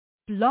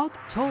Blog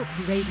Talk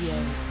Radio.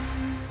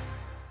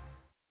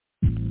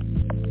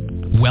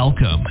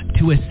 Welcome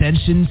to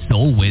Ascension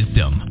Soul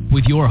Wisdom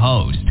with your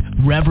host,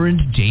 Reverend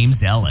James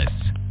Ellis.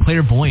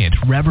 Clairvoyant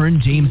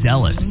Reverend James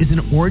Ellis is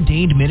an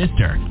ordained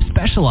minister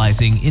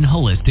specializing in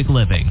holistic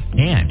living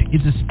and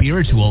is a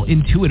spiritual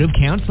intuitive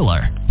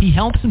counselor. He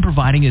helps in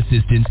providing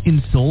assistance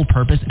in soul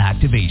purpose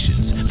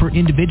activations for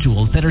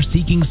individuals that are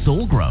seeking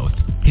soul growth.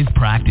 His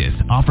practice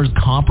offers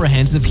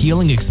comprehensive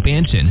healing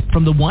expansion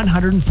from the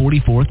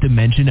 144th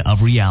dimension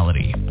of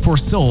reality for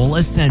Soul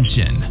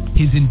Ascension.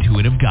 His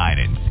intuitive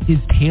guidance is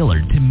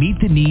tailored to meet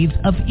the needs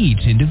of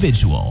each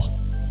individual.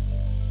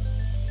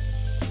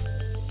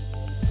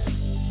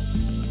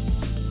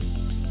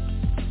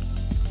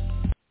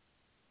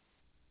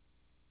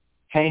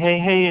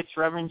 Hey, it's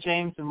Reverend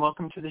James, and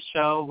welcome to the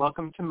show.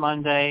 Welcome to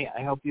Monday.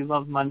 I hope you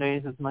love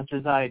Mondays as much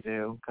as I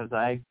do, because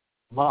I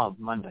love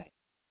Monday.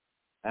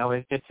 I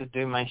always get to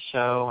do my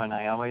show, and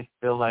I always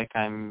feel like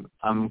I'm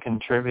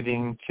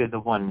contributing to the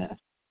oneness.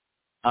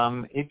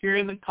 If you're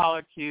in the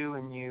caller queue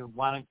and you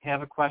want to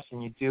have a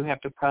question, you do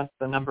have to press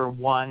the number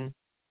 1.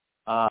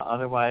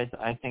 Otherwise,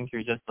 I think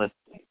you're just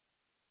listening.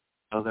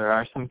 So there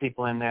are some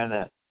people in there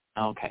that,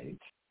 okay,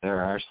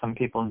 there are some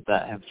people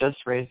that have just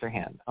raised their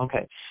hand.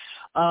 Okay.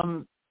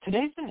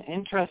 Today's an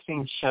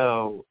interesting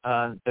show.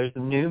 There's a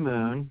new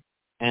moon,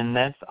 and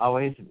that's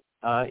always,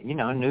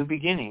 new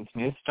beginnings,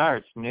 new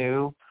starts,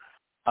 new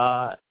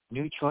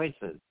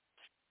choices.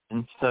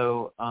 And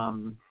so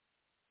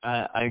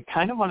I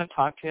kind of want to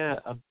talk to you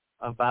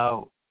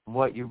about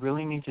what you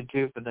really need to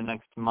do for the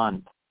next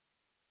month.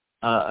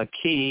 A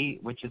key,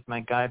 which is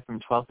my guide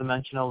from 12th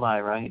Dimensional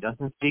Lyra. He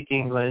doesn't speak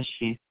English.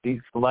 He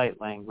speaks light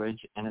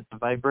language, and it's a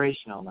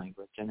vibrational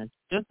language. And it's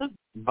just a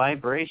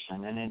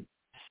vibration, and it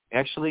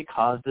actually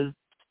causes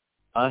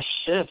a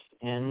shift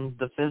in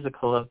the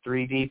physical of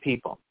 3D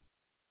people.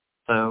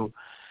 So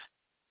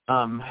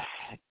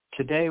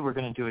today we're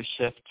going to do a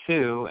shift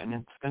too, and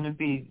it's going to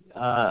be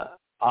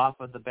off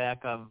of the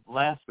back of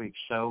last week's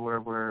show where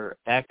we're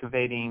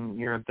activating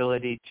your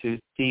ability to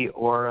see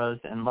auras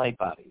and light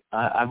bodies.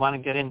 I want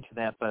to get into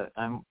that, but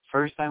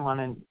first I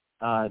want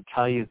to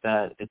tell you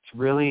that it's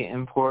really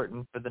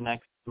important for the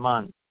next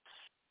month.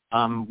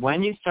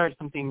 When you start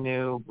something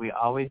new, we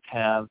always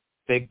have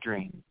big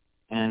dreams.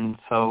 And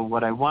so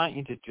what I want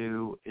you to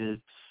do is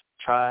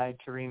try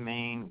to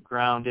remain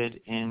grounded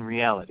in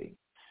reality.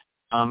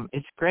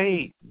 It's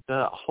great.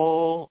 The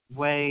whole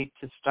way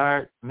to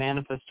start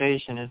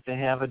manifestation is to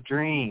have a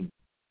dream,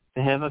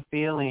 to have a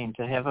feeling,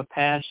 to have a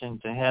passion,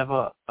 to have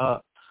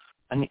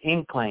an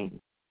inkling.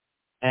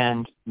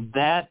 And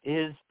that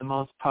is the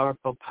most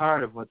powerful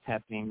part of what's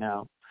happening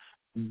now.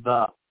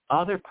 The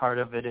other part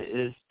of it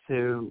is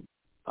to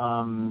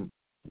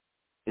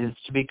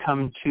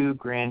become too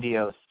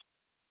grandiose.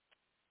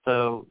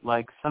 So,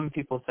 like some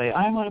people say,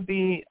 I want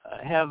to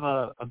have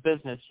a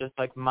business just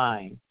like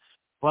mine.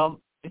 Well,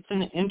 it's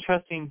an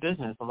interesting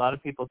business. A lot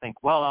of people think,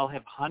 well, I'll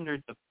have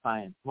hundreds of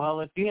clients.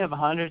 Well, if you have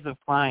hundreds of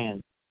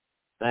clients,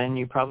 then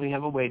you probably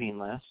have a waiting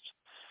list.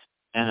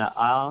 And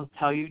I'll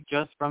tell you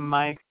just from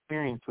my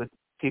experience with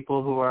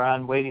people who are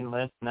on waiting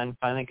lists and then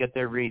finally get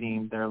their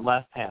reading, they're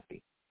less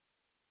happy.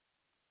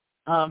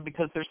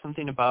 Because there's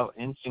something about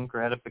instant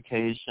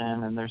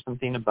gratification, and there's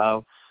something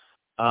about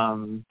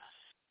them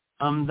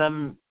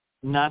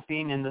not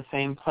being in the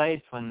same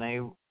place when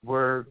they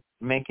were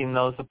making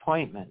those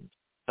appointments.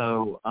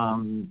 So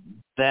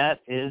that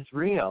is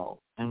real.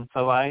 And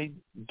so I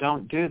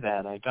don't do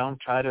that. I don't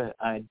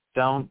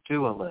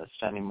do a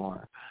list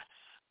anymore.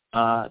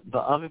 The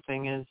other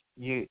thing is,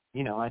 I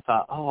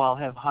thought, I'll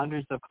have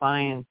hundreds of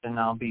clients and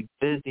I'll be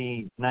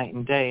busy night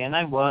and day. And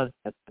I was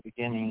at the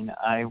beginning.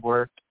 I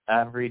worked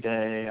every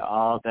day,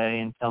 all day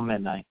until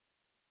midnight.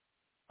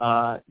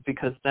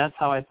 Because that's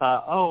how I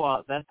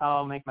thought, that's how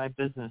I'll make my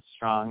business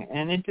strong.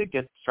 And it did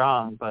get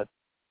strong, but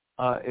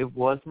it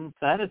wasn't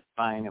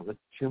satisfying. It was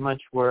too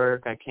much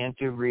work. I can't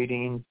do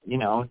readings,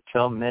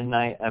 till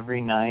midnight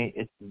every night.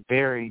 It's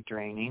very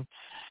draining.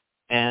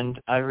 And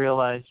I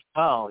realized,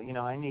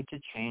 I need to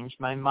change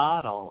my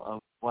model of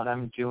what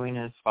I'm doing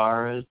as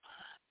far as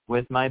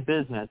with my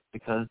business,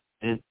 because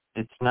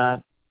it's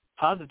not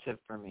positive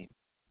for me.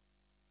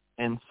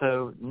 And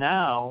so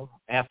now,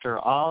 after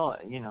all,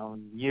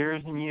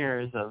 years and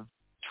years of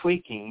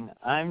tweaking,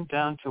 I'm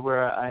down to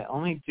where I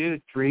only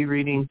do 3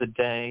 readings a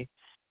day,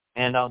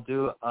 and I'll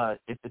do,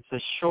 if it's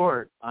a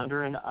short,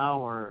 under an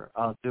hour,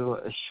 I'll do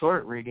a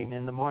short reading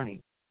in the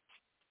morning,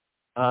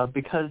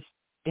 because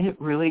it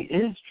really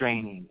is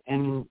draining,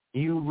 and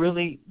you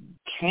really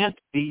can't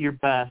be your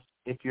best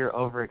if you're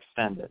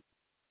overextended.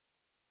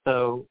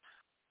 So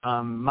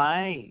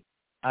my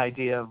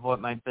idea of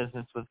what my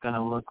business was going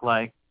to look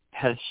like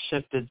has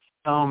shifted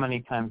so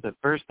many times. At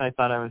first, I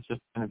thought I was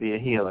just going to be a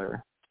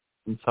healer.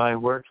 And so I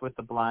worked with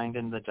the blind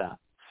and the deaf.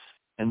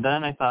 And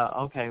then I thought,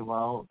 okay,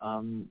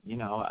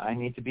 I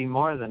need to be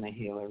more than a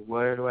healer.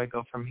 Where do I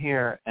go from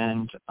here?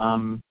 And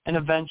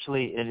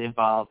eventually it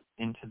evolved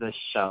into this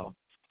show.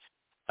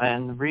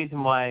 And the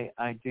reason why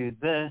I do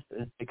this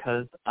is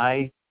because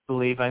I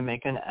believe I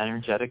make an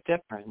energetic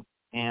difference.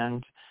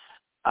 And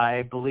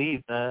I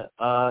believe that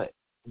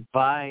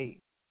by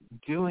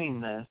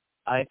doing this,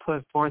 I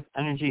put forth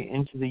energy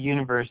into the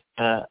universe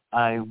that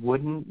I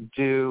wouldn't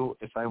do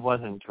if I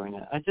wasn't doing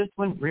it. I just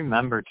wouldn't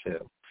remember to.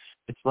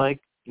 It's like,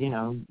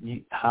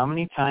 how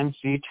many times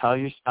do you tell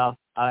your spouse,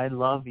 I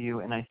love you,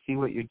 and I see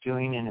what you're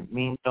doing, and it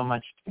means so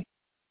much to me?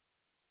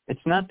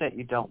 It's not that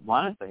you don't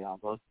want to say all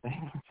those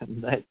things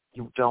and that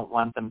you don't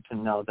want them to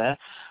know that,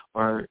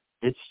 or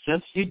it's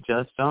just you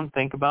just don't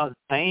think about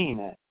saying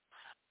it.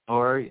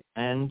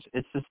 And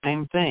it's the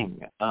same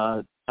thing.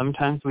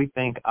 Sometimes we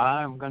think,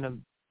 I'm going to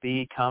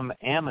become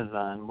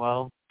Amazon.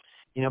 Well,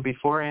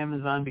 before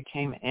Amazon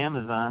became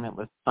Amazon, it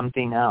was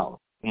something else.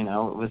 It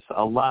was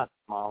a lot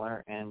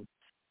smaller, and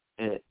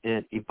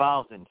it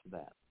evolved into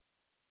that.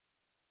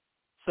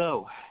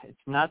 So it's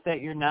not that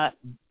you're not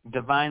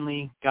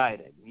divinely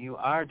guided. You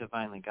are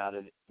divinely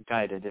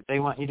guided. If they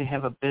want you to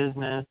have a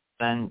business,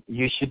 then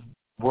you should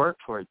work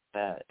towards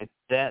that. If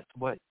that's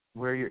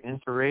where your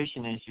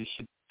inspiration is, you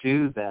should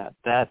do that.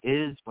 That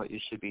is what you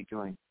should be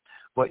doing.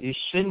 What you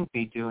shouldn't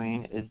be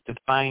doing is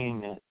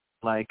defining it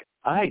like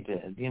I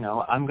did.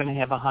 I'm going to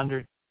have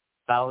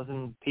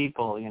 100,000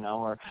 people,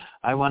 or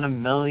I want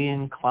 1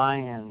 million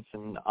clients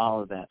and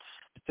all of that.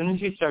 As soon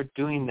as you start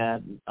doing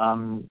that,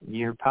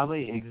 you're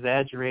probably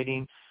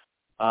exaggerating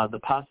the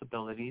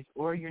possibilities,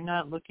 or you're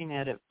not looking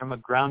at it from a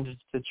grounded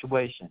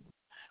situation.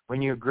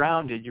 When you're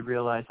grounded, you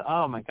realize,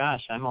 oh my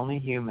gosh, I'm only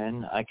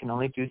human. I can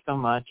only do so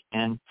much,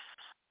 and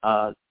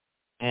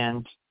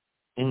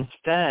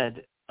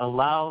instead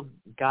allow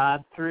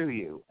God through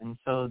you. And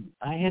so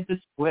I had to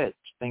switch,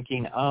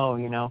 thinking,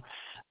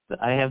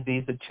 I have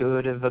these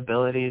intuitive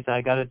abilities.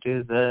 I got to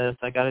do this.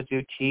 I got to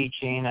do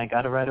teaching. I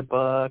got to write a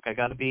book. I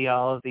got to be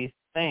all of these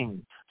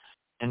things.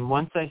 And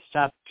once I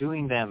stopped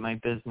doing that, my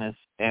business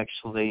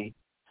actually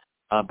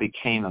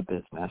became a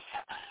business.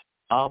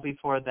 All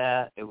before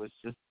that, it was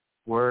just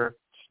work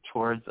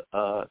towards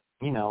a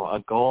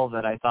goal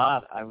that I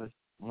thought I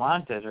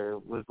wanted or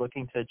was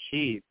looking to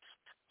achieve.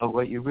 But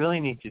what you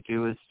really need to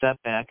do is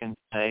step back and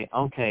say,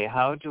 okay,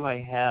 how do I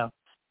have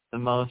the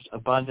most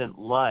abundant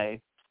life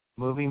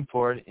moving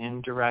forward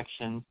in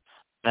directions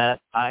that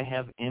I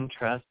have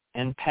interest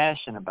and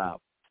passion about?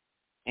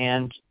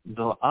 And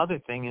the other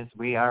thing is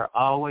we are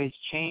always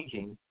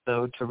changing.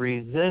 So to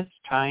resist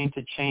trying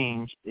to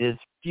change is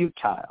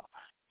futile.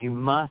 You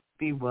must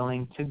be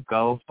willing to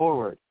go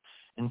forward.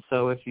 And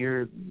so if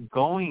you're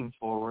going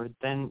forward,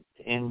 then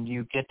and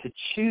you get to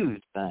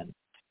choose then.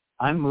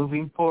 I'm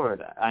moving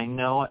forward. I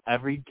know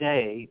every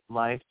day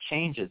life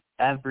changes,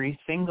 every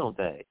single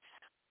day.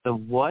 So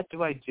what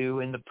do I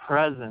do in the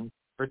present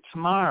for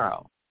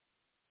tomorrow?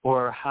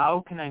 Or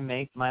how can I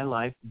make my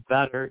life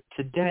better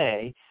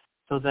today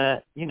so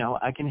that,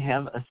 I can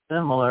have a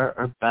similar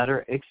or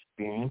better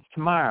experience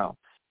tomorrow?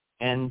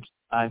 And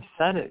I've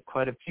said it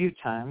quite a few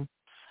times,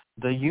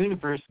 the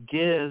universe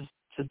gives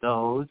to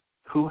those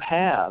who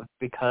have,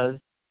 because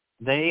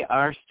they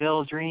are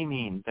still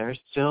dreaming. They're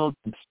still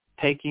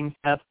taking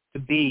steps to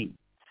be.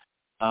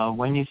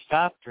 When you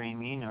stop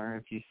dreaming, or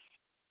if you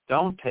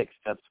don't take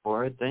steps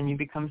forward, then you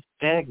become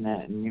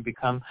stagnant and you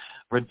become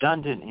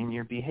redundant in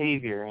your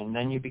behavior, and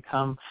then you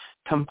become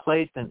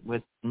complacent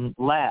with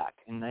lack,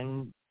 and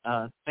then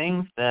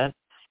things that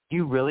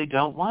you really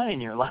don't want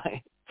in your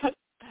life.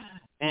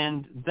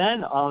 And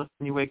then all of a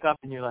sudden you wake up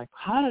and you're like,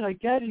 how did I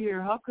get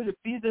here? How could it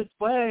be this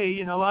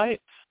way?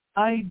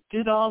 I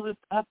did all this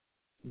up.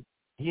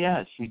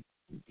 Yes,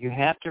 you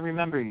have to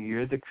remember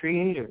you're the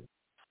creator.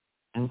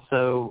 And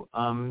so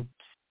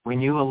when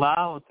you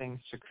allow things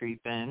to creep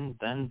in,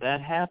 then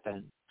that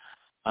happens.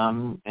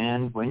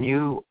 And when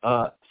you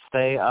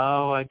say,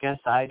 I guess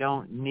I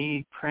don't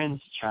need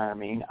Prince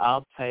Charming,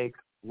 I'll take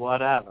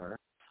whatever,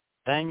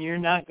 then you're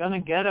not going to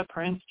get a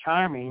Prince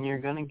Charming. You're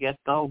going to get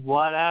the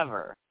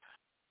whatever.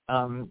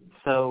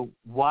 So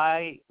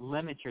why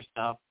limit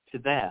yourself to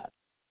that?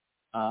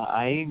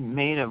 I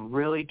made a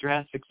really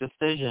drastic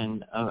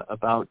decision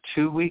about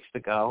 2 weeks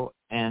ago,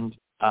 and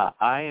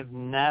I have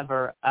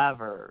never,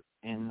 ever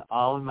in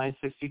all of my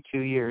 62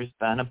 years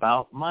been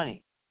about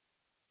money.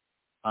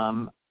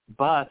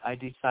 But I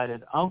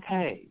decided,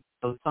 okay,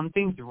 so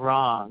something's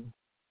wrong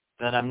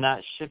that I'm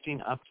not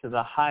shifting up to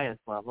the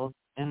highest levels,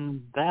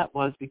 and that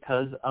was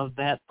because of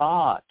that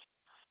thought.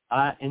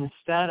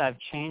 Instead, I've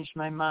changed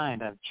my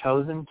mind. I've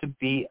chosen to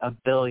be a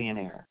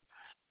billionaire.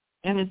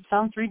 And it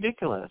sounds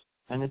ridiculous,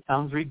 and it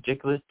sounds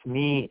ridiculous to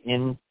me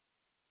in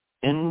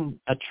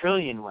a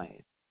trillion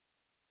ways.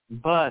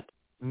 But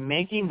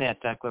making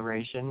that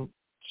declaration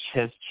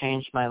has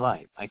changed my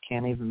life. I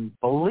can't even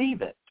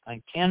believe it.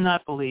 I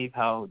cannot believe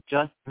how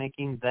just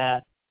making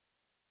that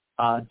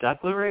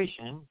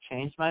declaration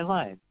changed my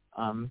life.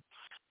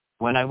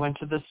 When I went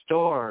to the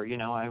store,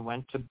 I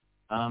went to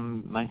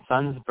my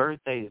son's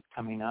birthday is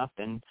coming up,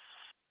 and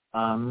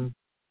I'm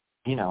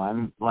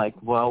like,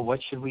 well,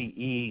 what should we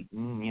eat?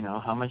 And,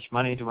 how much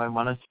money do I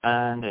want to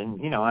spend?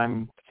 And,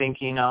 I'm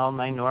thinking all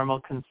my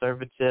normal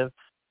conservative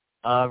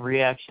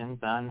reactions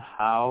on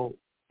how,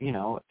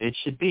 it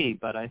should be.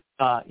 But I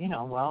thought,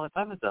 well, if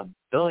I was a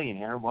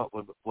billionaire, what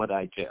would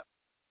I do?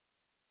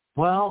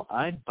 Well,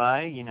 I'd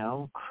buy,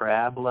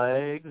 crab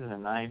legs,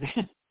 and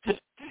I'd,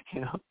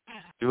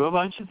 do a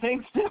bunch of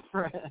things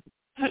different.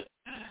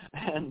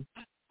 And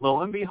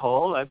lo and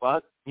behold, I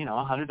bought,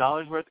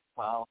 $100 worth,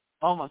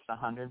 almost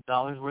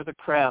 $100 worth of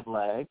crab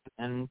legs,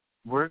 and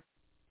we're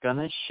going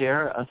to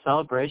share a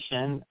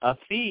celebration, a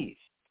feast.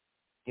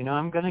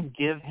 I'm going to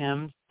give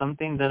him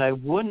something that I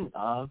wouldn't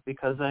have,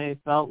 because I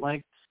felt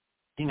like,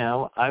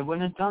 I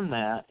wouldn't have done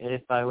that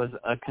if I was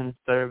a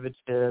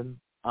conservative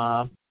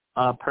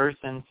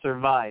person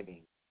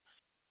surviving.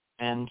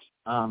 And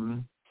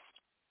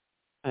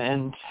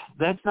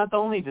that's not the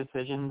only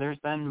decision. There's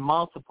been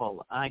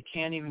multiple. I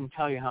can't even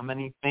tell you how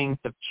many things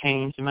have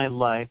changed in my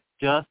life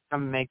just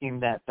from making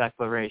that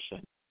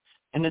declaration.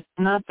 And it's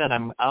not that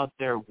I'm out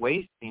there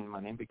wasting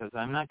money, because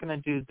I'm not going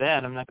to do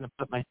that. I'm not going to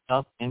put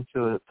myself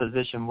into a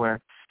position where,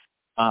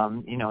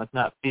 it's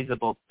not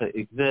feasible to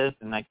exist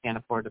and I can't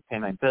afford to pay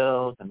my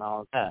bills and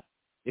all of that.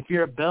 If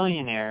you're a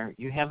billionaire,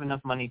 you have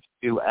enough money to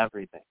do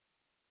everything.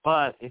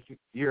 But if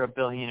you're a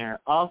billionaire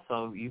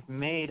also, you've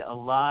made a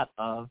lot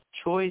of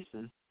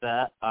choices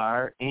that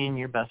are in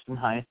your best and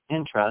highest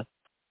interest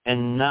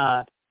and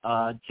not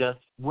just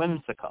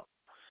whimsical.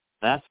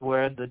 That's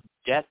where the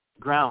get's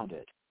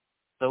grounded.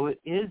 So it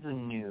is a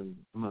new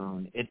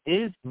moon. It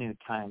is new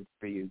time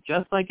for you,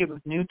 just like it was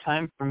new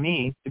time for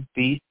me to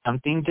be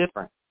something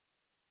different.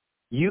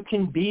 You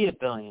can be a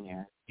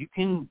billionaire. You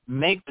can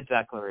make the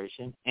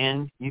declaration,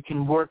 and you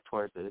can work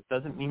towards it. It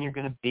doesn't mean you're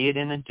going to be it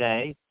in a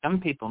day. Some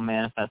people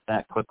manifest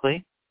that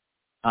quickly.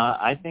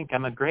 I think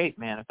I'm a great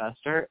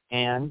manifester,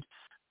 and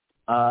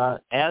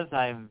as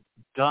I've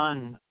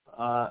done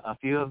a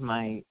few of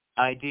my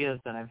ideas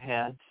that I've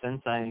had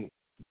since I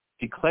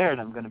declared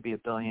I'm going to be a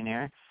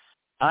billionaire,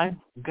 I've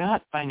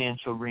got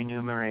financial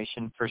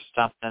remuneration for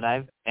stuff that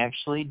I've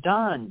actually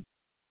done.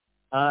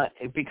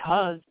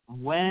 Because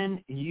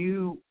when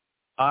you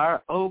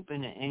are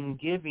open and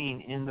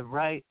giving in the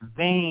right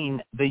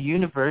vein, the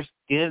universe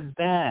gives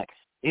back.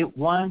 It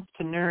wants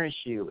to nourish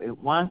you. It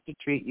wants to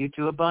treat you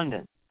to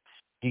abundance.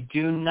 You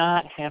do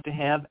not have to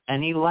have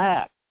any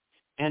lack.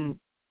 And,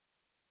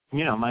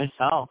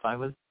 myself, I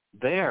was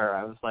there.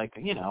 I was like,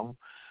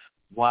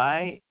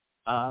 why,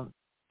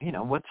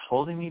 what's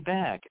holding me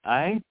back?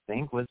 I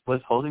think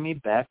what's holding me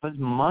back was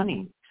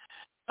money.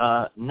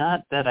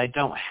 Not that I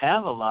don't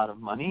have a lot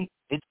of money.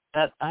 It's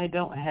that I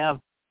don't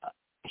have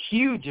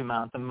huge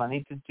amounts of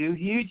money to do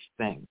huge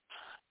things.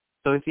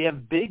 So if you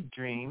have big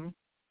dreams,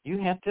 you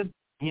have to,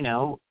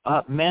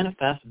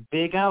 manifest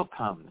big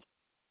outcomes.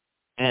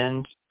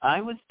 And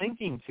I was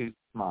thinking too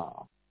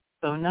small.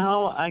 So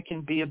now I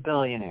can be a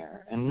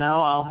billionaire, and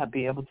now I'll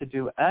be able to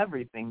do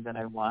everything that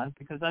I want,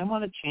 because I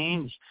want to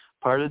change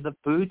part of the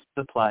food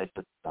supply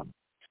system.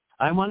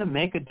 I want to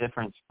make a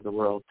difference for the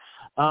world.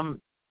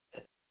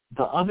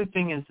 The other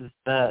thing is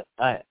that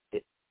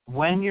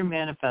when you're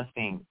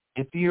manifesting,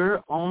 if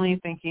you're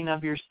only thinking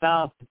of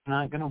yourself, it's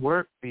not going to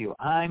work for you.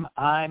 I'm.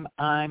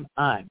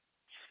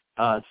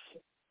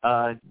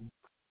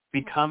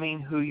 Becoming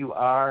who you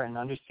are and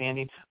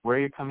understanding where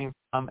you're coming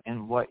from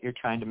and what you're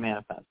trying to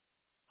manifest.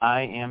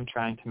 I am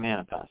trying to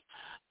manifest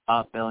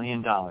 $1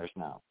 billion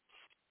now.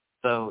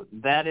 So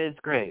that is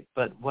great.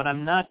 But what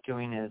I'm not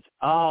doing is,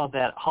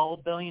 that whole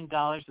 $1 billion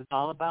is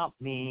all about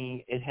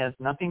me. It has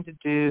nothing to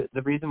do,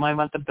 the reason why I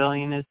want the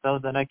billion is so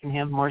that I can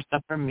have more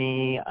stuff for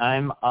me.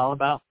 I'm all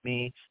about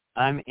me.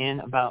 I'm in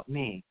about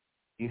me.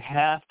 You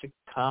have to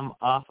come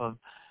off of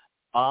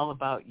all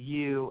about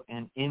you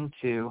and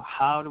into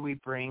how do we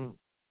bring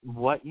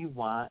what you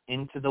want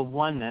into the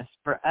oneness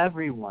for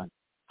everyone.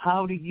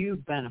 How do you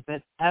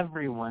benefit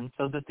everyone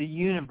so that the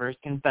universe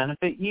can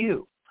benefit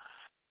you?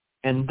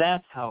 And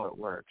that's how it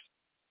works.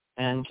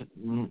 And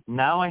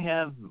now I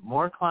have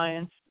more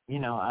clients.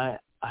 I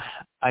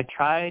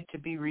try to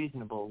be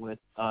reasonable with,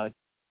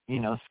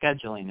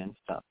 scheduling and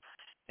stuff.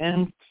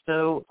 And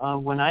so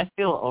when I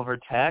feel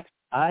overtaxed,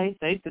 I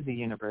say to the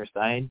universe,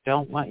 I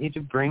don't want you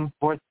to bring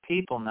forth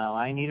people now.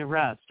 I need a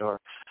rest.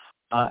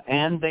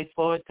 And they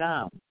slow it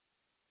down.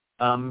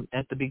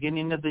 At the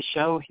beginning of the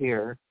show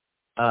here,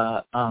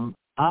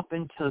 up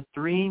until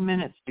 3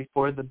 minutes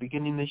before the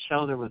beginning of the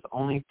show, there was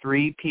only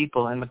 3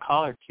 people in the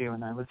caller queue,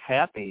 and I was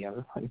happy. I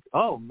was like,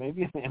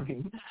 maybe I'm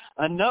having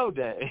a no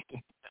day.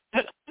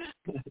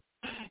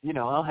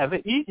 I'll have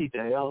an easy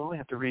day. I'll only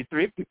have to read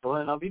 3 people,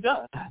 and I'll be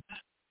done.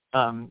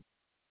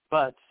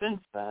 But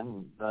since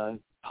then, the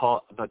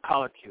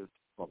caller queue is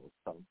full.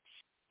 So,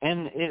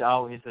 and it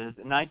always is,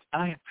 and I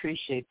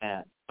appreciate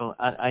that. So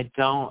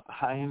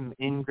I'm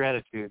in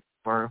gratitude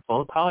for a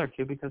full caller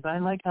queue because I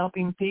like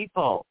helping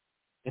people.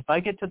 If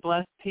I get to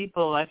bless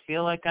people, I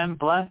feel like I'm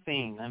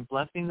blessing. I'm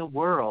blessing the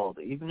world,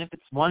 even if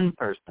it's one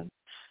person.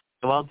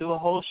 So I'll do a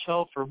whole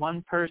show for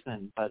one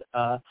person. But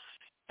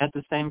at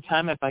the same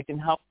time, if I can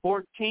help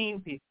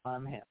 14 people,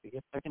 I'm happy.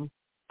 If I can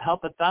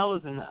help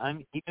 1,000,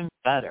 I'm even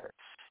better.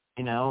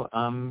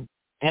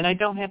 And I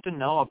don't have to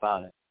know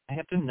about it. I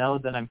have to know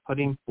that I'm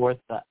putting forth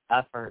the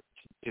effort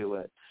to do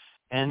it.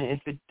 And if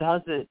it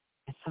does it,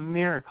 it's a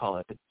miracle.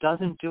 If it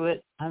doesn't do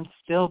it, I'm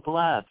still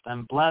blessed.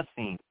 I'm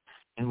blessing.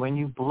 And when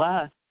you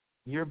bless,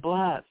 you're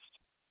blessed.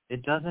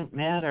 It doesn't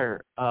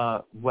matter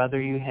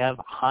whether you have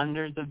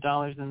hundreds of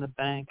dollars in the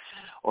bank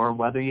or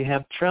whether you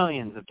have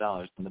trillions of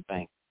dollars in the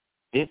bank.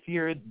 If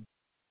you're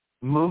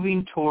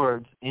moving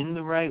towards, in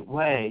the right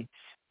way,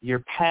 your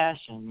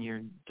passion,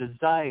 your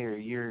desire,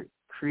 your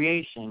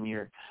creation,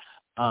 your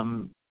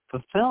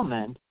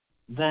fulfillment,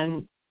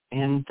 then,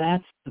 and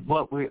that's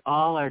what we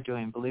all are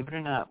doing. Believe it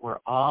or not, we're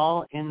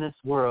all in this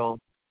world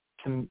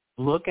to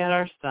look at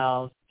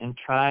ourselves and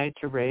try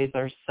to raise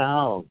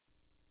ourselves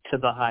to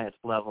the highest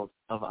levels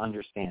of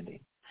understanding.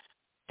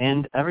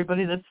 And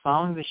everybody that's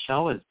following the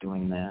show is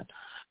doing that.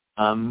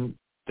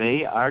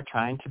 They are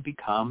trying to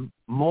become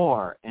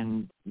more,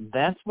 and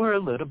that's where a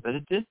little bit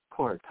of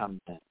discord comes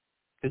in,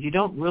 because you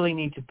don't really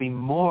need to be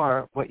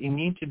more. What you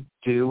need to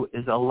do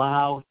is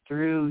allow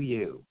through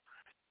you.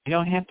 You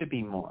don't have to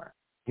be more.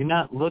 You're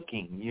not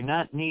looking. You're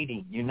not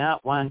needing. You're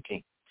not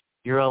wanting.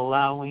 You're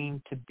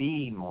allowing to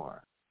be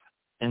more.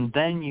 And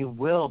then you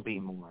will be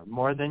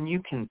more than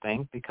you can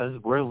think, because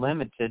we're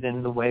limited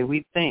in the way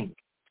we think.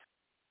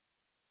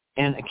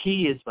 And a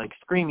key is like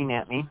screaming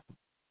at me.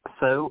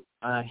 So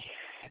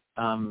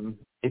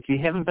if you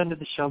haven't been to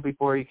the show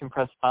before, you can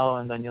press follow,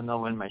 and then you'll know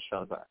when my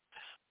shows are.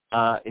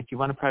 If you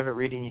want a private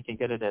reading, you can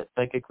get it at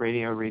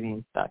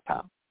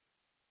psychicradioreadings.com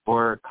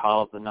or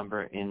call the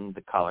number in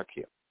the caller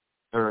queue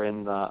or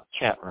in the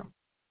chat room.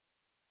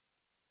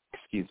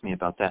 Excuse me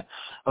about that.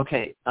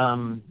 Okay,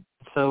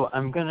 so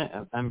I'm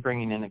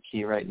bringing in a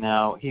key right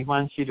now. He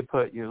wants you to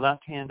put your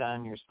left hand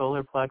on your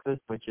solar plexus,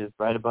 which is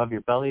right above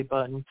your belly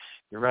button,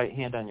 your right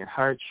hand on your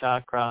heart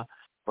chakra.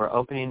 We're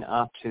opening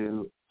up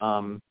to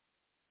our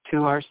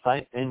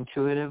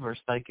intuitive or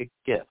psychic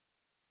gift.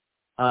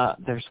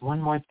 There's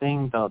one more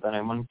thing, though, that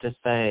I wanted to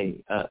say,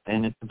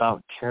 and it's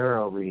about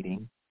tarot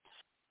reading.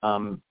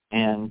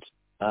 And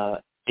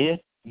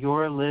if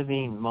you're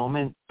living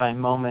moment by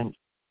moment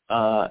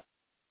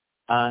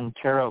on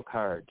tarot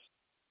cards,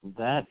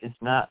 that is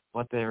not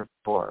what they're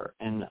for.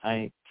 And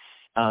they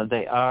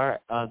are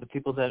the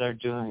people that are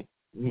doing.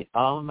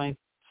 All of my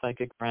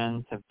psychic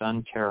friends have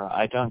done tarot.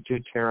 I don't do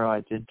tarot.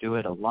 I did do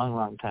it a long,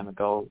 long time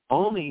ago.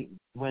 Only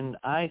when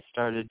I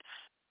started,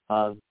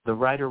 the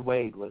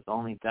Rider-Waite was the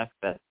only deck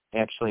that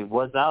actually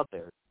was out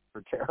there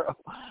for tarot.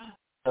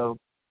 So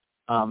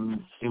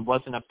it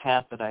wasn't a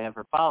path that I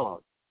ever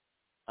followed.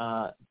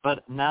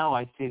 But now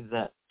I see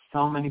that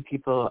so many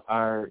people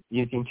are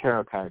using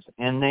tarot cards,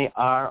 and they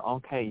are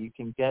okay. You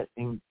can get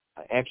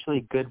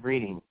actually good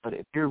reading, but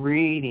if you're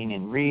reading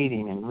and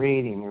reading and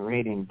reading and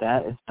reading,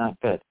 that is not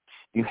good.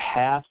 You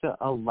have to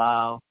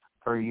allow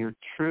for your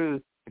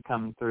truth to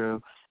come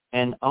through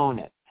and own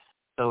it.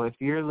 So if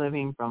you're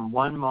living from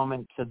one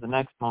moment to the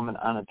next moment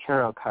on a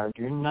tarot card,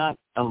 you're not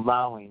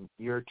allowing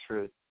your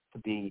truth to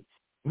be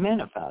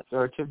manifest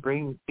or to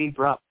be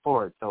brought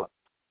forward. So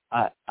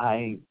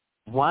I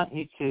want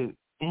you to,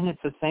 and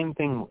it's the same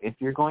thing. If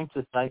you're going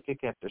to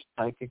psychic after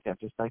psychic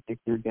after psychic,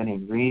 you're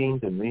getting readings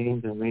and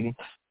readings and readings,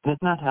 and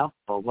it's not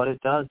helpful. What it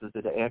does is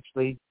it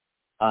actually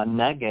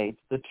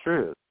negates the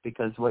truth,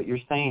 because what you're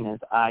saying is,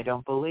 I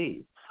don't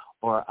believe,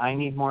 or I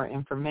need more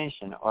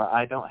information, or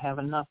I don't have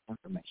enough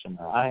information,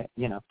 or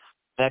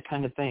that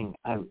kind of thing.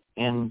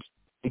 And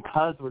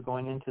because we're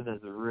going into this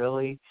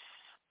really,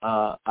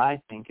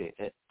 I think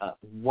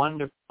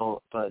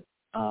wonderful, but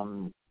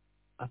you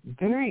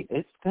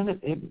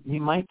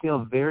might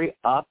feel very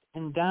up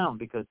and down,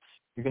 because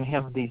you're going to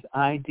have these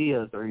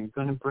ideas, or you're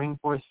going to bring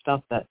forth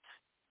stuff that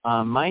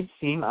might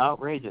seem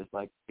outrageous,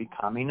 like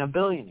becoming a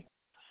billionaire.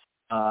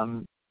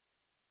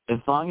 As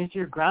long as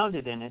you're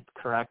grounded in it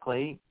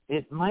correctly,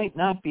 it might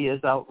not be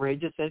as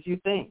outrageous as you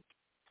think.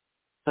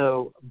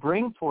 So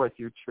bring forth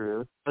your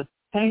truth, but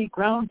stay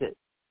grounded.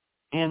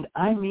 And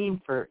I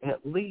mean, for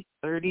at least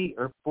 30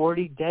 or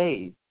 40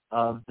 days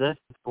of this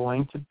is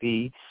going to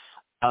be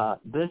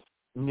this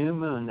new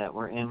moon that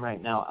we're in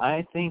right now.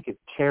 I think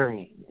it's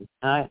carrying. It's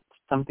not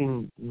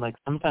something like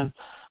sometimes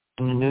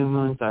the new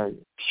moons are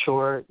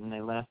short and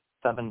they last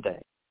 7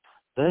 days.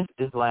 This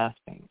is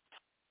lasting.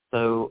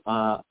 So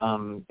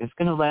it's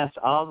going to last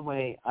all the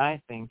way,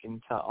 I think,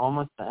 until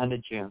almost the end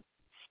of June.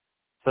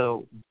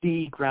 So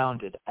be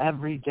grounded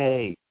every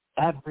day,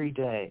 every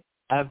day,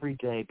 every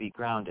day. Be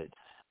grounded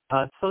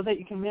so that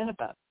you can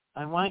manifest.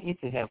 I want you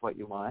to have what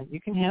you want. You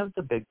can have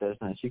the big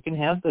business. You can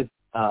have the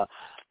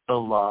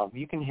love.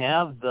 You can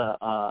have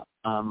the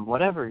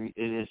whatever it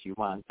is you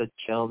want, the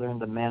children,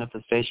 the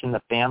manifestation,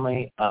 the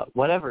family,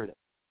 whatever it is.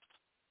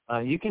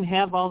 You can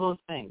have all those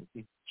things.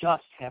 You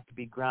just have to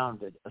be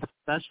grounded,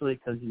 especially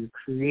because you're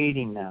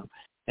creating now.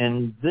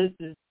 And this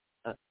is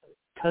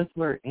because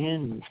we're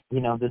in,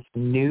 this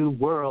new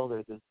world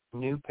or this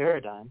new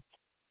paradigm,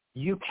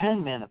 you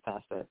can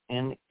manifest it,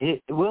 and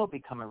it will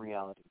become a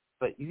reality.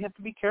 But you have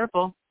to be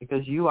careful,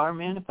 because you are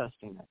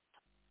manifesting it.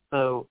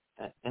 So,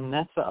 and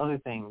that's the other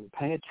thing.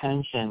 Pay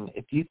attention.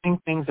 If you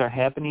think things are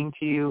happening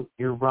to you,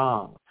 you're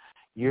wrong.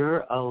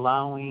 You're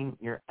allowing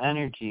your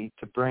energy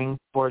to bring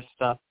forth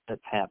stuff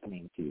that's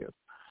happening to you.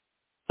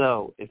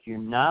 So if you're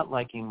not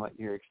liking what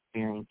you're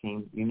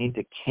experiencing, you need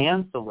to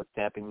cancel what's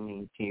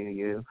happening to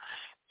you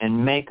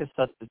and make a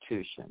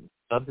substitution.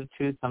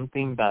 Substitute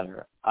something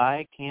better.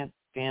 I can't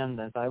stand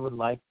this. I would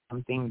like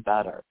something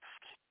better.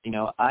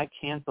 I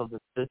cancel this.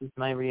 This is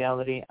my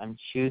reality. I'm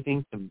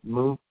choosing to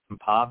move from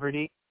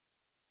poverty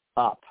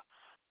up.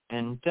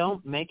 And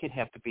don't make it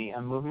have to be,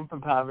 I'm moving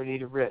from poverty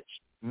to rich.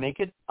 Make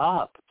it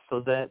up so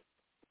that,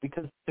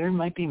 because there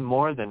might be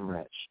more than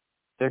rich.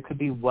 There could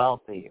be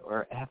wealthy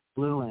or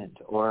affluent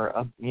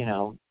or,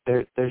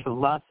 there's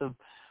lots of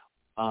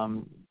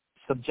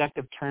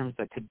subjective terms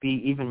that could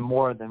be even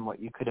more than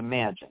what you could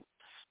imagine.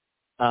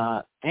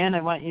 And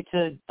I want you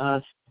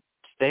to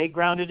stay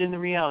grounded in the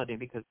reality,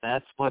 because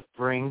that's what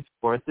brings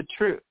forth the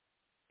truth.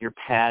 Your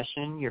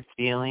passion, your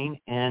feeling,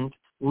 and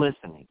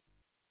listening.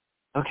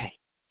 Okay.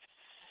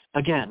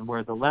 Again,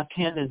 where the left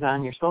hand is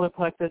on your solar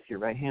plexus, your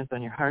right hand's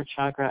on your heart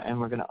chakra, and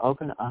we're going to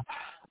open up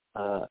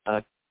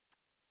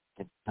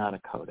it's not a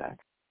codex.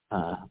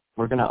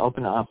 We're going to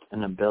open up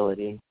an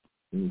ability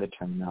in the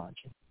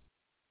terminology.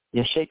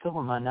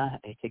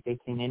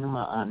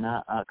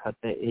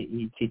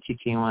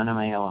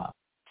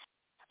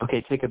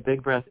 Okay, take a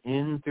big breath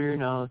in through your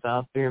nose,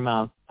 out through your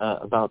mouth,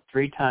 about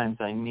 3 times.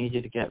 I need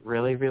you to get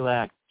really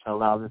relaxed to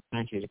allow this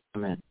energy to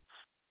come in.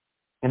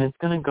 And it's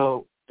going to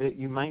go,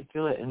 you might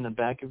feel it in the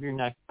back of your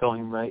neck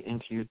going right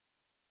into your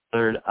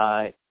third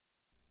eye,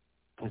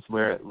 is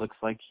where it looks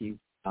like he's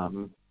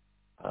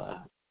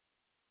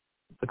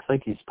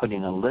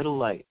putting a little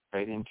light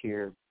right into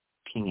your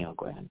pineal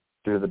gland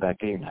through the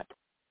back of your neck.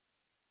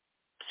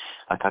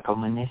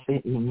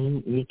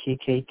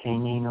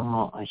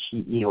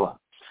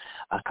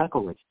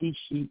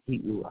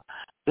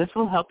 This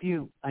will help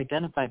you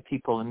identify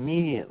people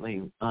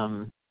immediately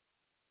on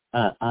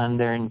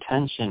their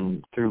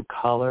intention through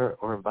color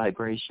or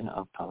vibration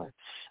of color.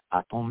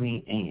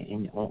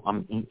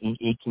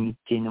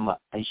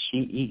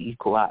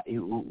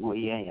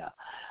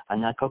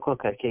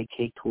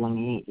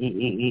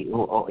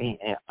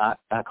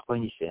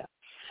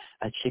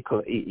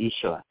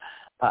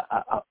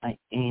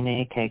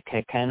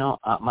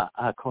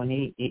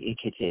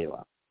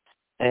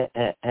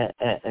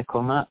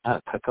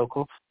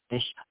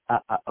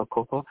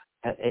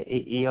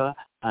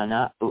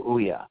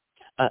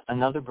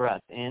 Another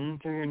breath in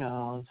through your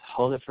nose,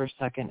 hold it for a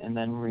second, and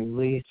then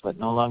release what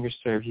no longer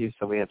serves you,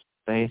 so we have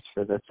space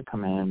for this to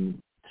come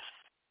in.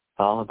 It's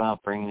all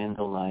about bringing in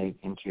the light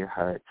into your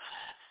heart.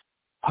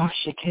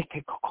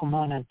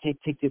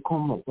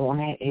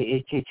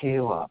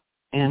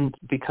 And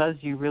because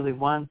you really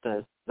want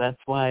this,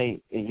 that's why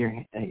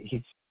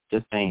he's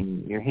just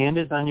saying your hand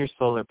is on your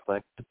solar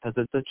plexus, because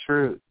it's the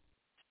truth.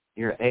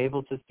 You're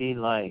able to see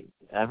light.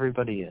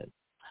 Everybody is.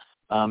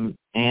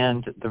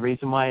 And the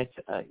reason why it's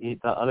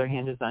the other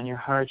hand is on your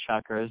heart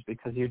chakra is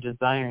because you're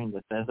desiring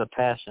this as a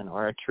passion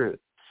or a truth.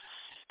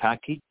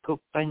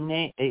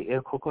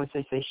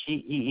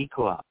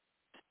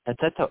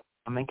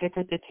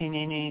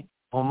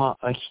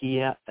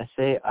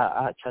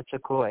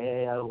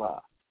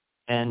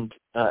 And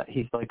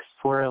he's like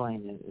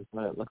swirling it, is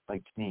what it looks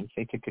like to me.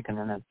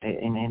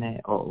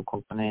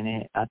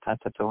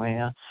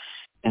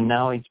 And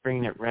now he's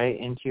bringing it right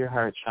into your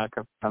heart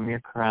chakra from your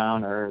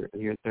crown or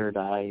your third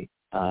eye.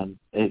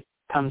 It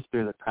comes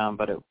through the crown,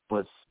 but it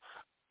was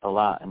a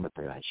lot in the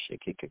third eye.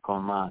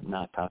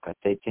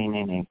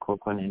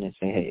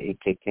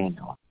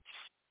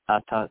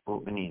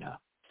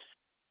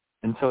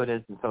 And so it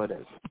is, and so it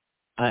is.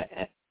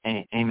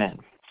 Amen.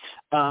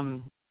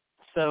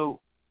 So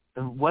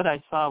what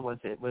I saw was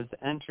it was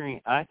entering,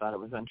 I thought it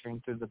was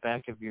entering through the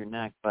back of your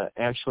neck, but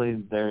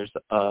actually there's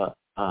a,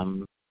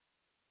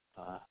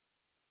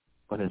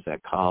 what is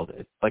that called?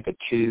 It's like a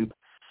tube.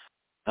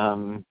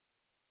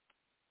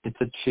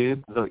 It's a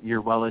tube,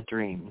 your well of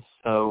dreams.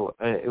 So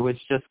it was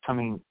just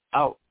coming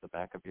out the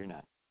back of your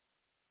neck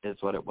is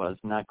what it was,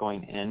 not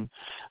going in.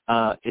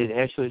 It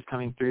actually was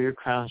coming through your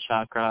crown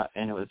chakra,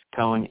 and it was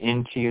going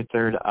into your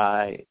third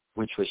eye,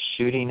 which was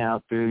shooting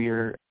out through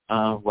your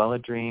well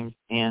of dreams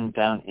and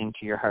down into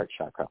your heart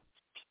chakra.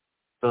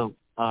 So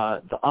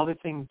the other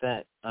thing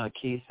that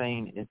Key is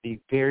saying is be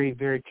very,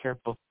 very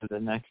careful for the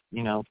next,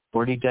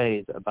 40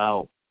 days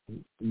about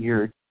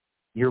your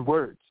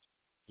words.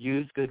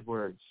 Use good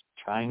words.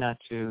 Try not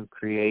to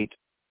create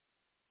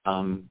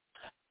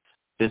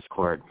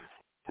discord,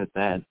 because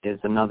that is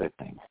another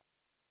thing.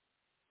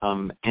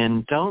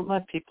 And don't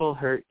let people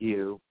hurt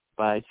you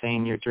by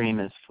saying your dream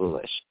is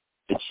foolish.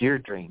 It's your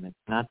dream. It's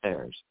not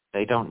theirs.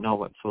 They don't know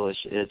what foolish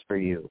is for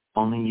you.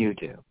 Only you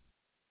do.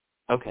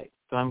 Okay,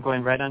 so I'm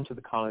going right on to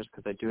the callers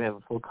because I do have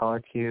a full caller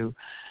queue.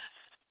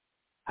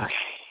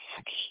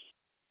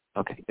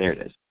 Okay, there it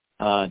is.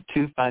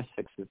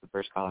 256 is the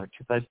first caller.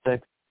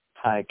 256.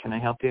 Hi, can I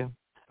help you?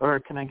 Or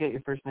can I get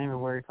your first name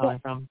and where you're calling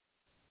from?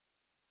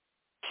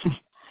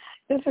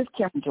 This is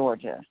Kim,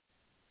 Georgia.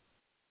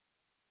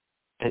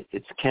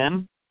 It's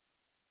Kim?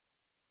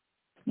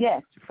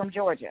 Yes, from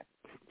Georgia.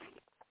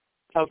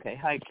 Okay.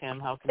 Hi, Kim.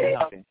 How can I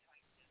help you?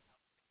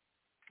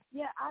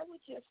 Yeah, I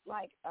would just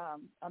like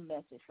a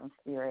message from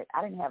Spirit.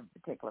 I didn't have a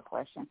particular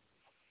question.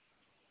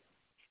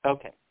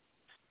 Okay.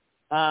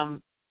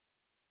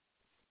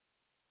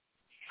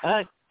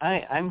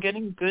 I'm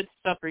getting good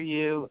stuff for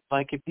you.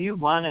 Like if you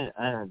want it,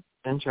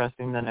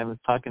 interesting that I was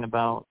talking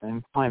about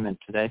employment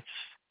today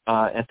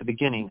at the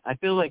beginning. I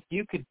feel like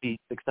you could be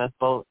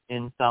successful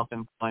in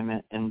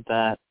self-employment, and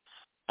that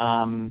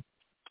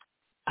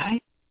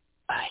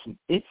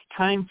it's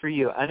time for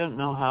you. I don't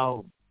know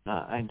how.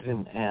 I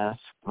didn't ask.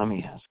 Let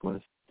me ask. What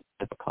is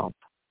difficult?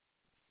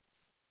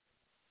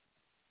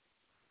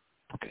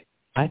 Okay.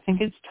 I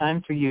think it's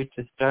time for you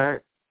to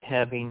start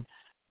having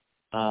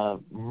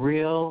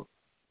real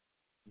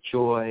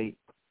joy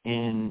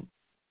in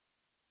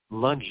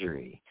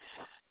luxury.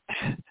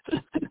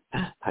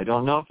 I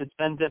don't know if it's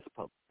been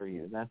difficult for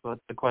you. That's what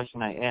the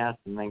question I asked,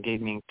 and they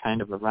gave me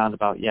kind of a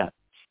roundabout yes.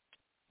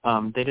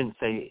 They didn't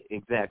say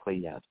exactly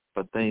yes,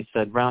 but they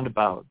said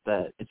roundabout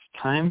that it's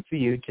time for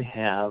you to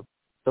have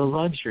the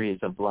luxuries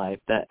of life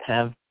that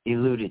have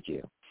eluded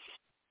you.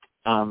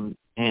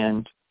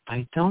 And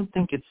I don't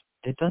think it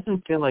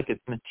doesn't feel like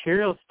it's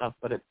material stuff,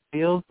 but it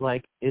feels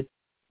like it's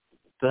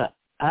the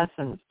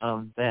essence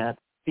of that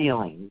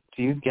feeling.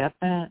 Do you get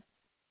that?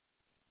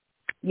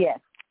 Yes.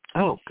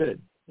 Oh,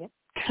 good. Yep.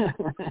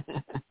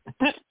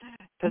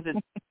 Because it's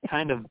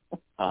kind of,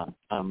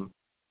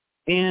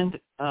 and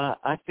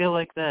I feel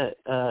like that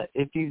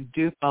if you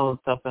do follow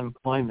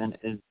self-employment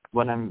is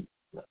what I'm,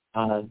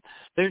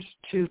 there's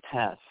two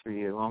paths for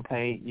you,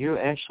 okay? You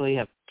actually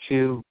have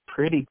two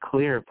pretty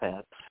clear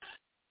paths.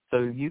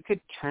 So you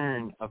could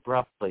turn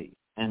abruptly.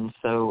 And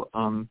so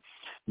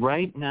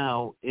right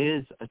now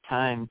is a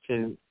time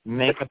to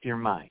make up your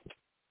mind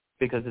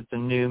because it's a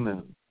new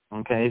moon,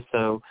 okay?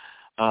 So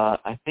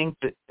I think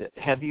that,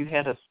 have you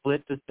had a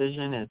split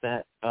decision? Is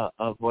that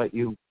of what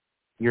your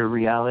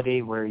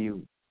reality where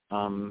you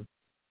have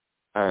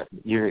a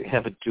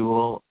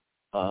dual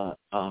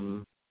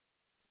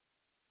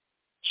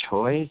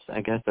choice,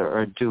 I guess,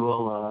 or a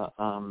dual,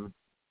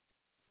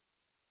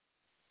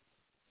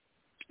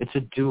 it's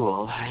a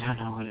dual, I don't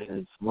know what it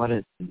is. What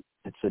is it?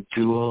 It's a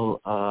dual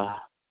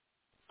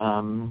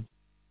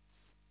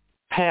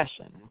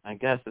passion, I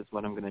guess is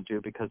what I'm going to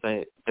do, because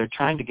they're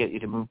trying to get you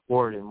to move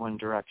forward in one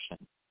direction.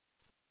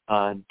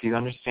 Do you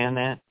understand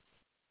that?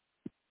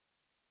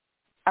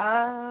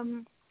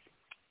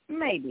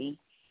 Maybe.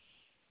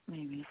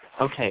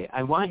 Okay,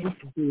 I want you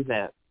to do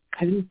that.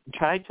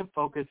 Try to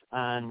focus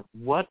on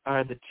what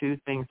are the two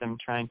things I'm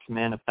trying to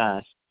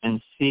manifest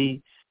and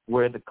see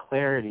where the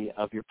clarity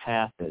of your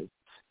path is.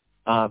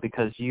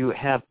 Because you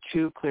have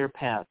two clear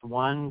paths.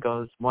 One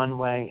goes one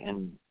way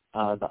and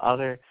the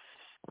other,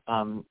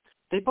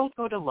 they both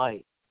go to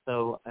light.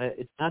 So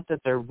it's not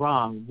that they're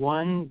wrong.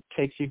 One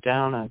takes you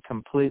down a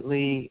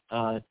completely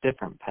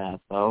different path,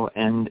 though,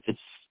 and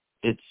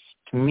it's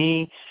to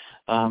me,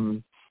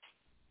 I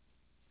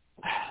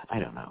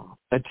don't know.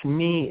 But to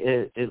me,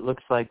 it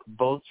looks like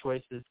both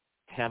choices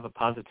have a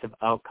positive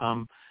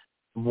outcome.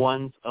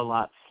 One's a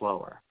lot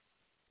slower.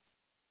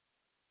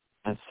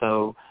 And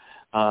so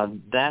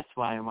that's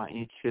why I want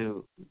you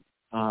to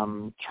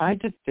try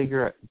to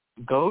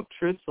go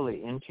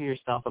truthfully into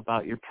yourself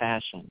about your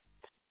passion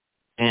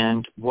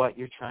and what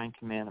you're trying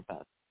to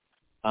manifest.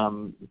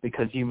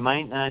 Because you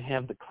might not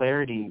have the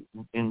clarity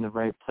in the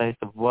right place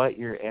of what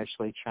you're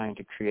actually trying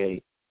to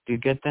create. Do you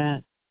get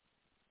that?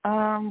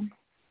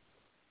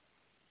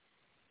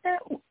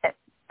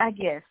 I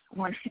guess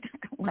when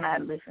I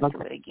listen to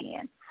it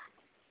again.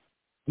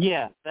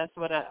 Yeah, that's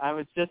what I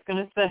was just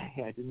going to say.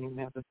 I didn't even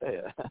have to say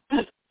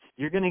it.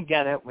 You're going to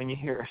get it when you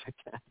hear it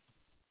again.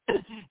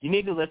 You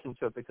need to listen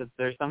to it because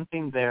there's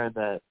something there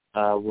that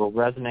will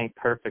resonate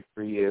perfect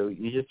for you.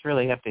 You just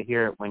really have to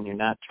hear it when you're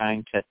not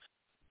trying to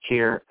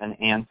hear an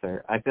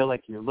answer. I feel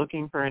like you're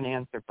looking for an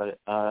answer, but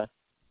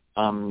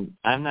I'm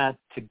not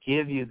to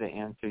give you the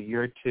answer.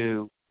 You're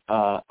to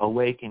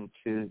awaken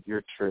to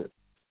your truth.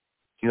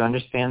 Do you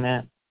understand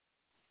that?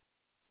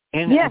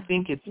 And yeah. I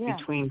think it's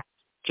between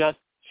just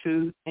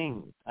two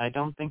things. I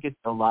don't think it's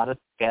a lot of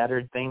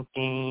scattered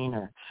thinking,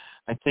 or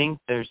I think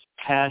there's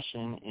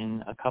passion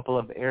in a couple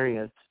of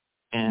areas,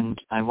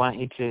 and I want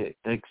you to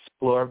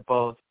explore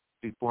both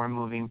before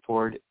moving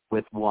forward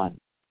with one.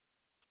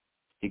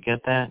 You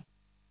get that?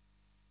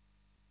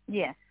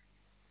 Yes.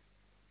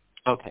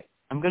 Okay.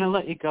 I'm going to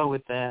let you go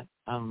with that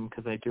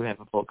because I do have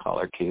a full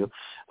caller queue.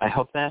 I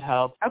hope that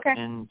helps. Okay.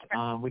 And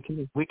we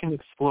can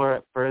explore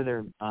it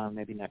further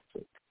maybe next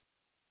week.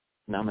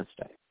 Namaste.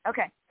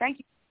 Okay.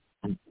 Thank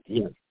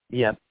you.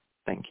 Yep.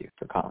 Thank you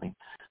for calling.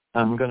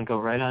 I'm going to go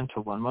right on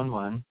to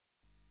 111.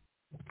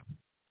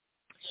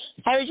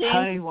 Hi, Regine.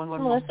 Hi,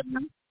 111.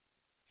 Melissa.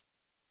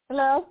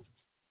 Hello.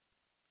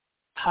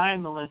 Hi,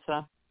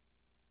 Melissa.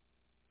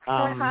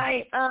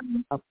 Hi.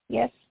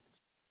 Yes.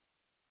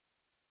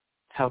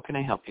 How can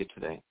I help you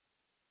today?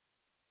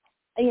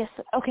 Yes.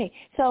 Okay.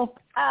 So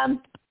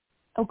I'm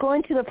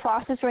going through the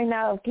process right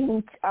now of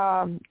getting,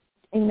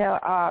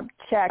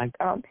 checked.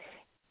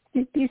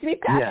 Do you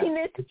speak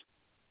passionate? Yeah.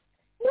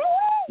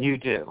 You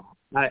do.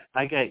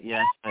 I get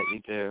yes that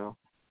you do.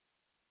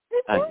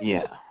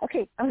 Yeah.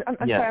 Okay. I'm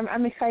sorry.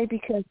 I'm excited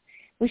because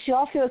we should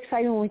all feel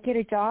excited when we get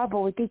a job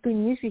or we get good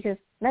news because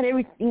not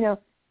every,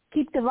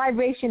 keep the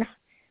vibration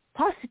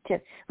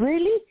positive.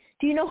 Really?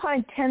 Do you know how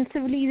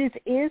intensively this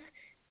is?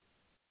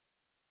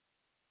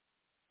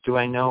 Do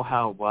I know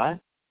how what?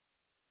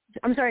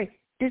 I'm sorry.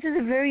 This is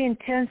a very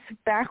intense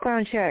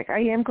background check. I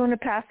am going to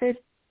pass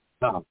it.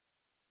 Oh.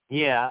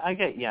 Yeah, I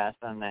get yes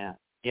on that.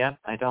 Yep,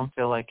 I don't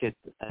feel like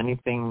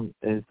anything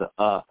is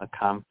a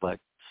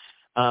conflict.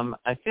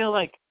 I feel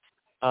like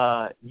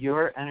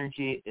your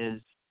energy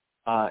is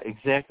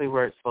exactly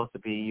where it's supposed to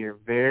be. You're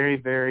very,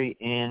 very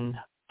in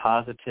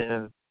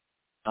positive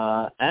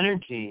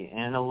energy,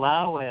 and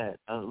allow it.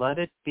 Let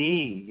it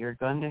be. You're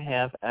going to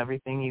have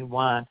everything you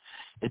want.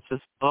 It's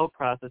a slow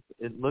process.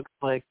 It looks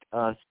like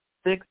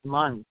 6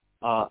 months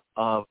of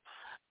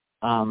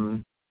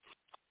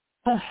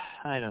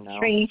I don't know,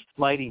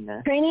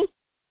 flightiness. Training?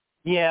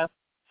 Yeah,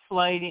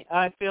 flighting.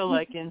 I feel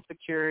like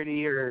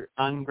insecurity or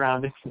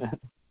ungroundedness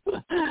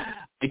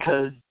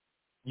because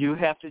you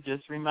have to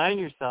just remind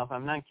yourself,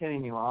 I'm not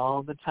kidding you,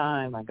 all the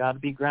time, I got to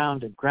be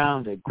grounded,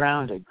 grounded,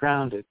 grounded,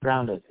 grounded,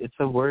 grounded. It's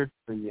a word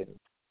for you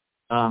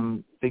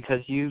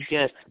because you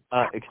get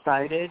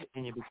excited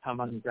and you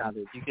become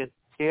ungrounded. You get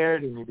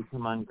scared and you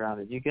become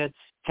ungrounded. You get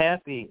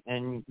happy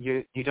and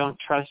you don't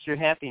trust your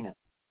happiness.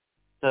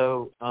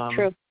 So,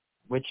 True.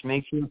 Which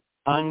makes you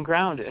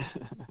ungrounded.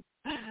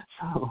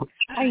 So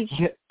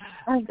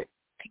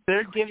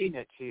they're giving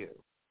it to you.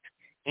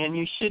 And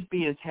you should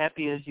be as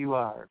happy as you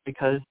are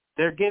because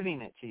they're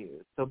giving it to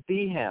you. So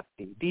be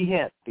happy, be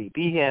happy,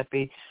 be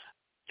happy.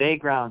 Stay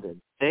grounded,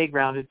 stay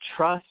grounded.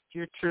 Trust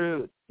your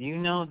truth. You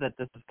know that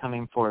this is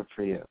coming forward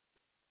for you.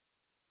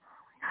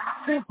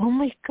 Oh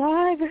my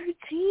God,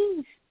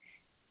 geez.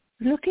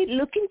 Look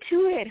into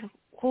it.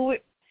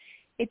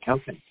 It's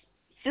okay.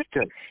 Just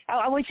good.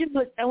 I want you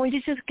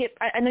to just get.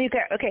 I know you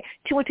got. Okay,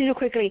 two more things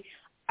quickly.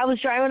 I was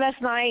driving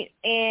last night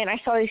and I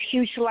saw this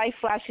huge light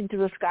flashing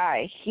through the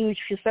sky, huge,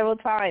 several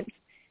times.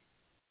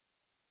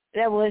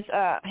 That was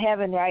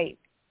heaven, right?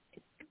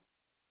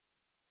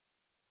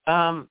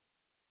 What's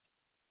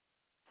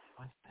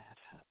that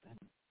happen?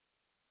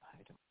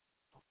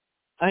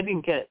 I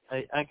didn't get.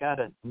 I got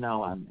a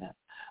no on that.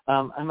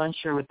 I'm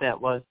unsure what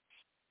that was.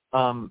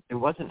 It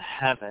wasn't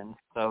heaven,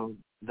 so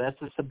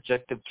that's a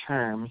subjective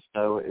term.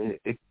 So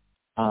it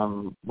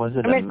was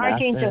it a message?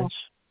 Archangel.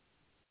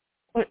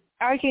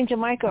 Archangel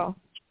Michael.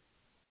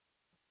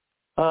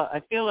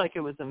 I feel like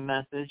it was a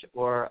message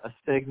or a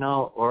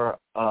signal or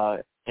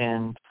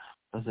and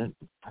was it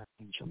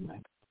Archangel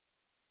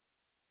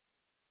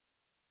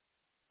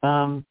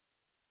Michael?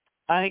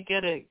 I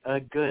get a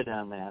good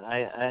on that.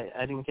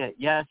 I didn't get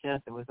yes,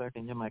 it was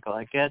Archangel Michael.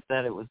 I get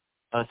that it was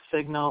a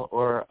signal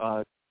or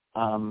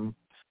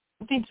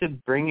something to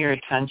bring your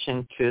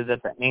attention to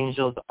that the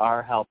angels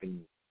are helping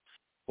you,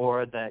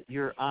 or that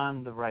you're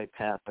on the right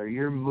path, or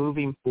you're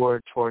moving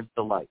forward towards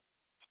the light.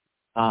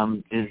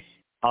 Is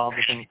all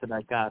the things that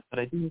I got, but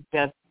I didn't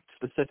get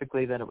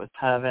specifically that it was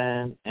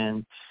heaven.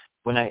 And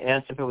when I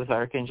asked if it was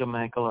Archangel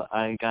Michael,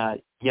 I got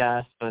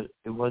yes, but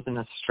it wasn't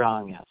a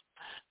strong yes.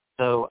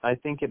 So I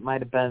think it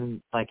might have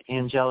been like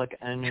angelic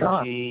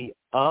energy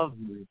of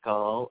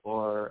Michael,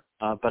 or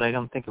but I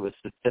don't think it was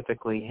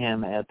specifically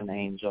him as an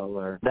angel,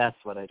 or that's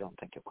what I don't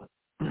think it was.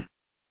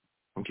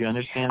 Do you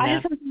understand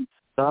that?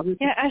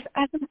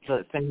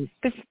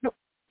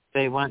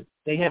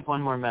 They have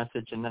one more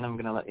message, and then I'm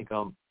going to let you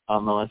go,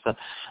 Melissa.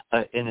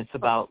 And it's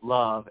about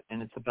love,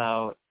 and it's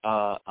about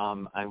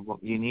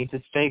you need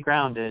to stay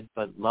grounded,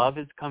 but love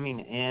is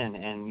coming in,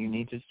 and you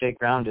need to stay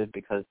grounded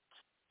because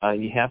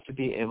you have to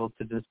be able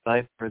to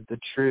decipher the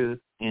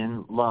truth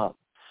in love,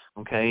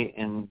 okay?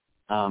 And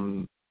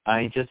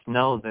I just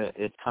know that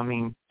it's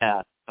coming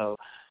fast, so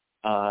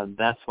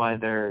that's why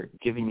they're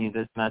giving you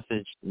this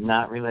message,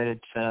 not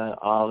related to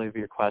all of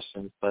your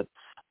questions, but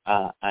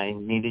I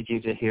needed you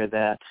to hear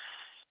that.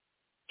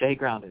 Stay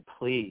grounded,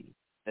 please.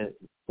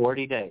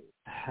 40 days,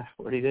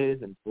 40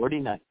 days and 40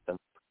 nights of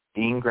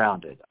being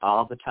grounded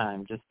all the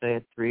time. Just say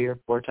it 3 or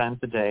 4 times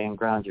a day and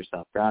ground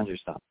yourself,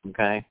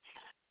 okay?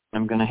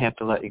 I'm going to have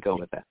to let you go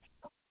with that.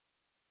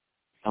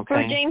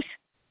 Okay? James,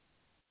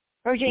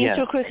 yes.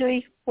 Real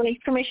quickly, please,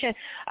 permission. It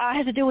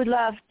has to do with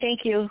love.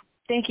 Thank you.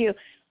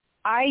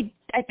 I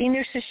think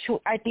there's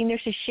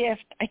a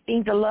shift. I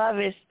think the love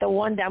is the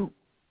one that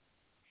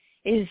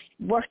is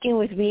working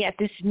with me at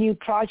this new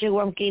project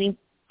where I'm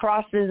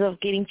process of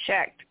getting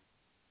checked.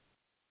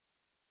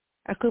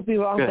 I could be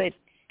wrong, good.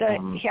 But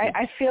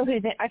I feel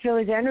his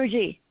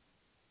energy.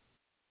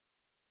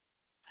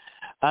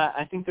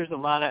 I think there's a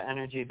lot of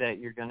energy that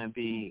you're going to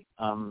be,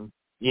 I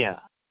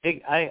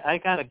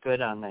got a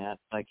good on that.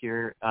 Like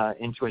your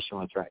intuition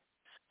was right.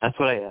 That's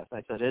what I asked.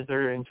 I said, is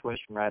there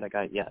intuition right? I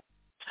got yes.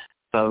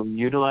 So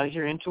utilize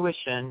your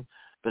intuition,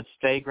 but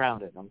stay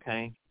grounded,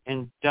 okay?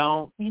 And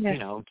don't,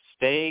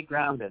 stay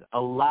grounded.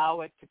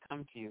 Allow it to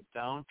come to you.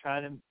 Don't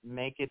try to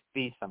make it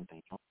be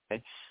something,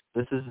 okay?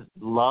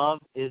 Love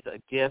is a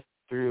gift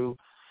through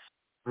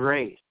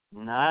grace,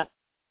 not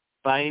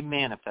by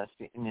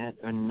manifesting it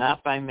or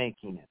not by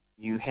making it.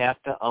 You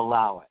have to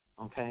allow it,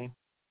 okay?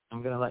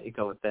 I'm going to let you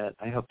go with that.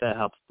 I hope that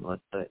helps,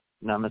 Melissa.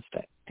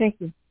 Namaste. Thank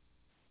you.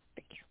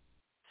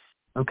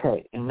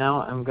 Okay, and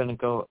now I'm going to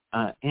go,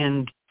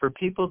 and for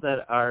people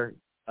that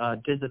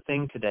did the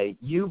thing today,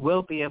 you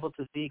will be able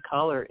to see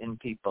color in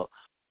people.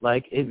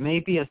 Like it may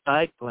be a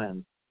side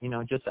glimpse,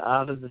 just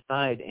out of the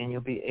side, and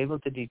you'll be able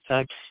to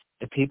detect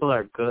if people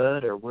are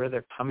good or where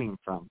they're coming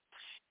from,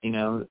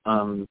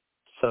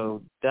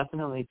 so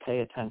definitely pay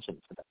attention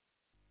to that.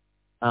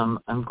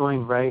 I'm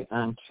going right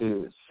on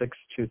to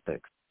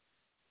 626.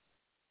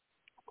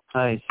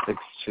 Hi,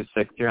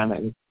 626, you're on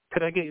that.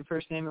 Could I get your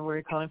first name and where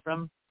you're calling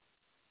from?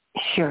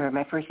 Sure.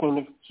 My first name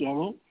is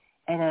Jenny,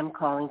 and I'm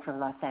calling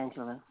from Los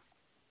Angeles.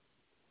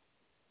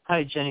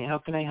 Hi, Jenny. How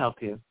can I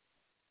help you?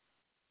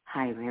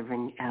 Hi,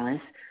 Reverend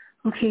Ellis.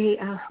 Okay,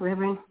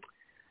 Reverend,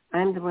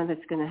 I'm the one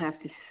that's going to have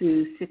to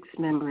sue 6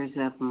 members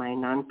of my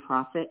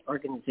nonprofit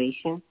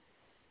organization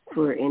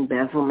for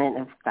embezzlement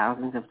of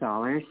thousands of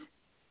dollars.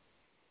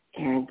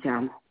 And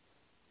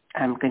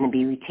I'm going to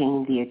be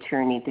retaining the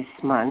attorney this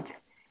month.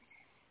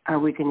 Are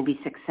we going to be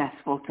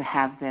successful to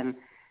have them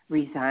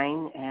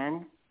resign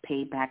and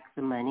pay back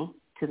the money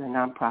to the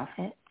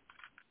nonprofit?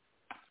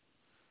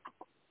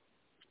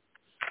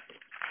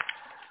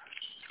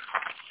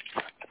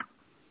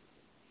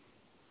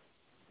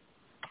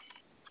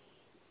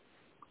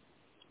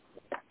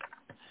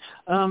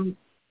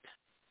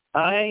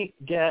 I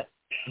get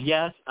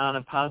yes on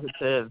a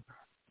positive.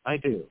 I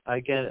do. I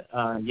get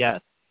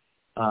yes.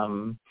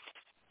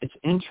 It's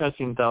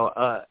interesting,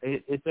 though.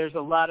 There's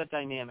a lot of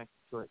dynamics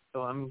to it,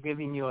 so I'm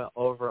giving you an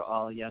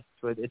overall yes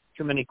to it. It's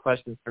too many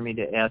questions for me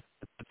to ask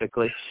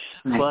specifically.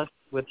 Right. Plus,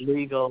 with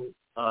legal,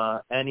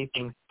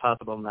 anything's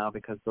possible now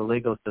because the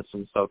legal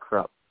system's so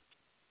corrupt.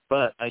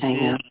 But I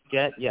did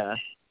get yes,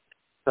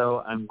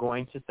 so I'm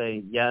going to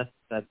say yes,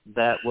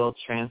 that will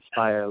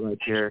transpire like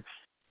you're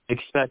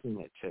expecting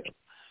it to.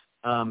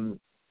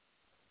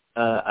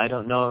 I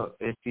don't know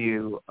if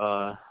you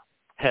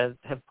have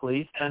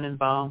police been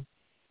involved?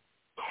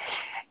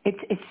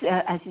 It's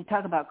as you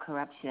talk about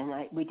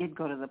corruption, we did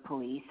go to the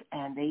police,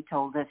 and they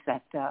told us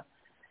that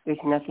there's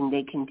nothing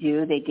they can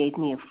do. They gave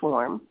me a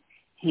form.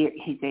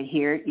 He said,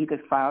 here, you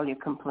could file your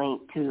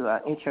complaint to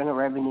Internal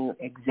Revenue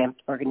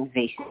Exempt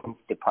Organizations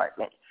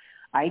Department.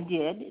 I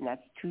did, and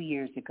that's 2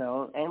 years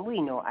ago, and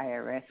we know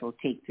IRS will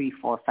take 3,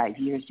 4, 5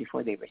 years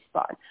before they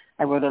respond.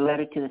 I wrote a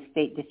letter to the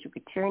state district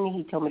attorney.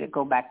 He told me to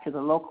go back to the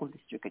local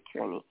district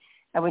attorney.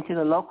 I went to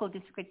the local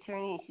district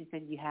attorney, and she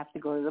said, you have to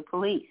go to the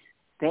police.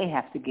 They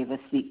have to give us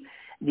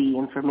the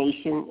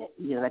information,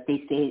 that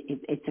they say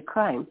it's a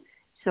crime.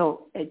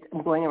 So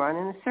I'm going around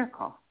in a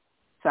circle.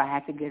 So I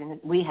had to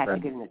we had to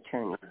get an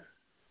attorney.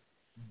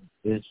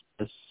 It's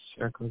a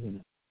circle, isn't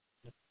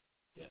it?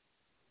 Yeah.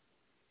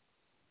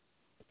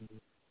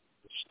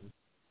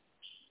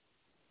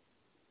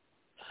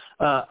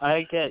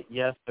 I get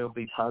yes, there will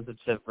be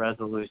positive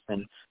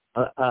resolution.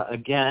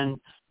 Again,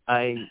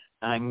 I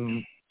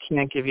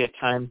can't give you a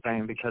time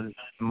frame because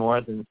it's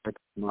more than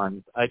 6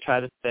 months. I try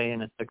to stay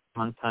in a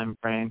 6-month time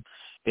frame.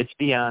 It's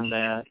beyond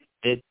that.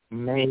 It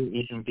may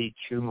even be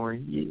 2 more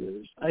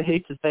years. I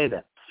hate to say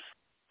that.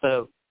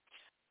 So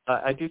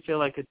I do feel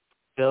like it's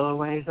still a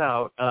ways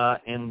out,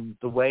 and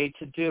the way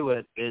to do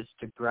it is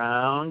to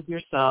ground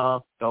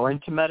yourself, go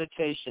into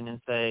meditation and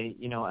say,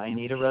 I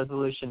need a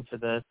resolution to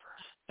this,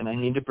 and I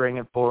need to bring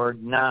it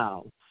forward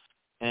now.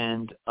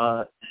 And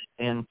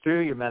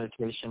through your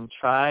meditation,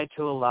 try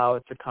to allow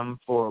it to come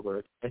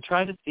forward, and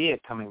try to see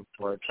it coming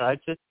forward. Try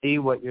to see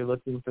what you're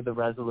looking for the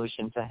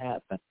resolution to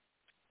happen.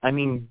 I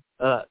mean,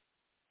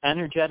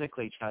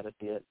 energetically try to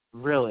see it,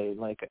 really,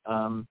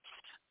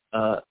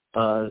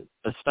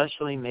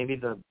 especially maybe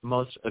the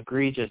most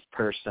egregious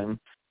person,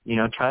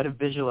 try to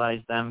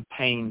visualize them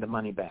paying the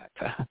money back.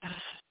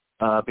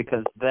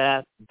 Because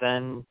that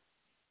then,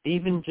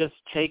 even just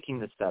taking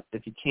the steps,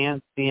 if you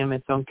can't see them,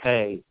 it's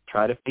okay.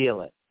 Try to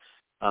feel it.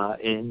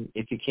 And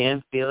if you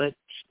can't feel it,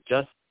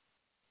 just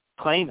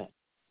claim it.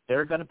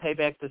 They're going to pay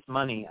back this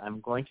money.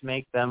 I'm going to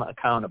make them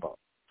accountable.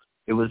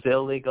 It was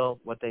illegal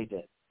what they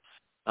did.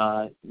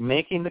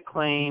 Making the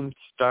claim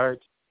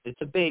starts, it's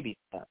a baby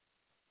step.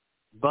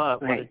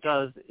 But what it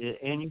does,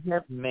 and you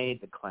have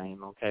made the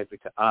claim, okay,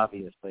 because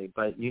obviously,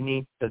 but you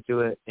need to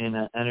do it in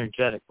an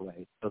energetic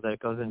way so that it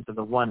goes into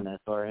the oneness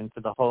or into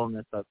the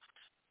wholeness of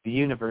the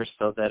universe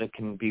so that it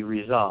can be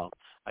resolved.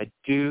 I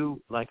do,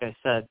 like I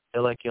said,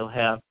 feel like you'll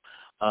have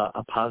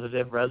a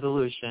positive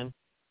resolution.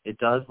 It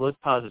does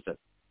look positive.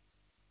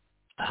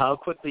 How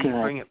quickly you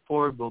bring it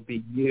forward will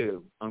be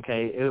you,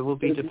 okay? It will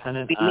be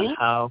dependent on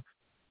how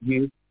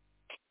you,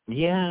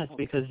 yes,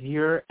 because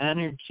your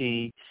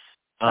energy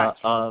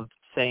of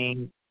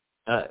saying,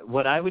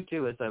 what I would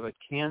do is I would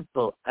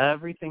cancel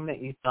everything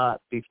that you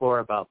thought before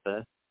about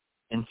this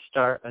and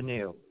start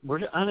anew.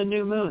 We're on a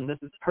new moon. This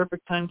is the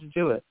perfect time to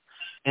do it.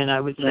 And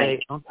I would say,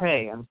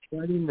 okay, I'm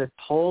starting this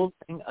whole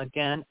thing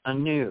again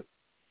anew,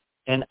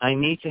 and I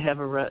need to have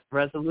a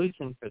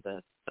resolution for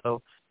this.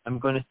 So I'm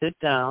going to sit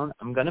down,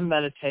 I'm going to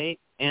meditate,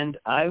 and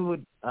I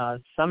would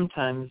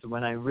sometimes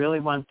when I really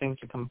want things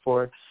to come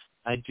forward,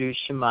 I do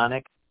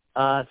shamanic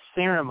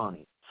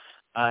ceremonies.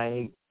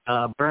 I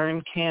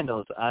burn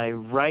candles. I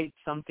write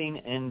something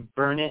and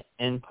burn it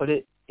and put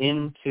it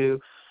into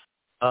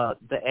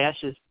the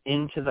ashes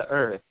into the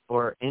earth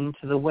or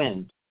into the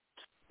wind.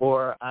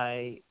 Or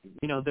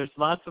there's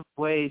lots of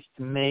ways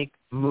to make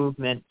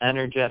movement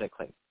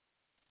energetically.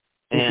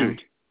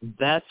 And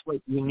that's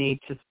what you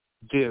need to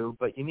do,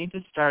 but you need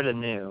to start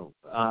anew.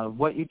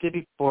 What you did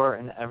before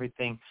and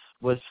everything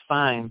was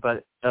fine,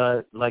 but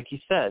like you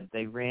said,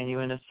 they ran you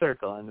in a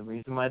circle. And the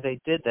reason why they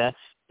did that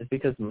is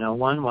because no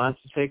one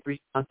wants to take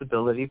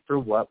responsibility for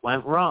what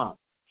went wrong.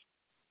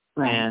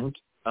 Right. And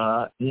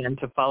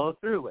to follow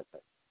through with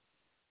it.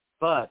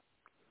 But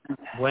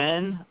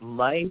when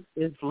light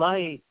is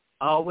light,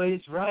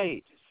 always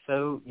right.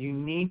 So you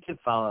need to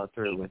follow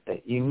through with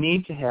it. You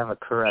need to have a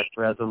correct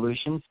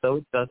resolution so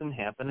it doesn't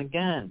happen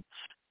again,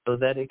 so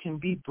that it can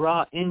be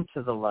brought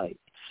into the light,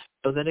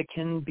 so that it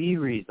can be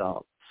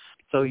resolved.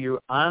 So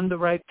you're on the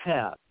right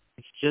path.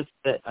 It's just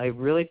that I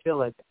really feel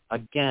like,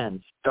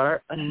 again,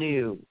 start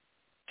anew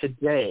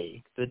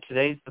today.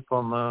 Today's the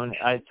full moon.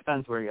 It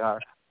depends where you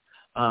are.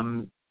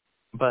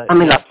 But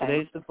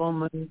today's the full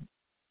moon.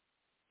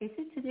 Is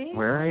it today?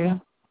 Where are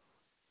you?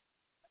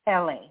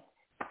 L.A.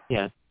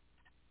 Yeah.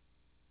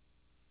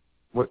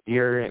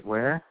 You're at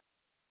where?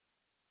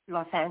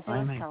 Los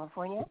Angeles,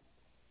 California.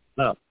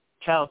 Oh,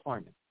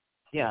 California.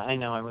 Yeah, I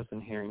know. I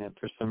wasn't hearing it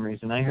for some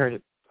reason. I heard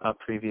it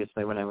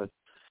previously when I was.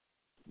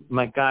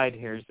 My guide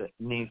hears it,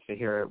 needs to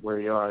hear it where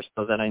you are,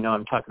 so that I know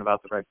I'm talking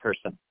about the right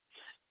person.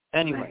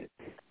 Anyway,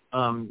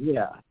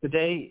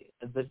 today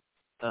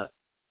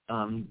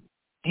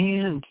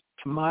and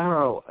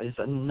tomorrow is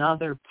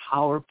another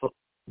powerful.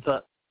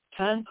 The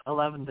 10th,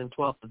 11th, and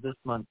 12th of this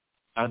month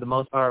are the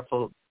most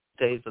powerful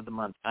days of the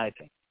month, I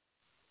think.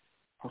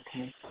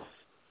 Okay.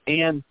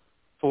 And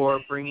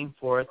for bringing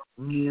forth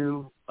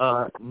new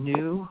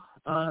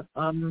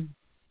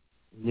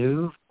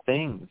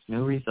things,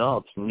 new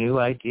results, new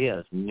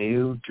ideas,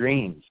 new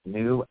dreams,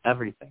 new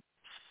everything.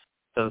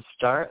 So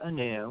start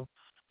anew,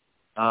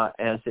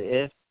 as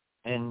if,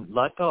 and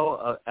let go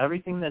of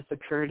everything that's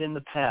occurred in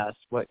the past.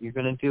 What you're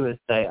going to do is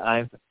say,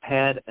 I've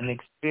had an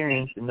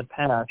experience in the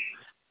past,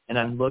 and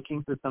I'm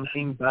looking for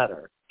something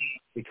better,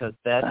 because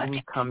that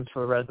didn't come to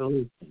a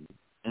resolution.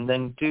 And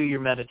then do your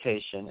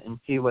meditation and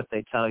see what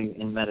they tell you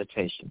in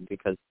meditation,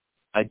 because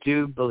I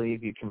do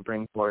believe you can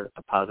bring forward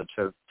a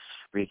positive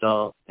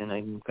result, and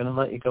I'm going to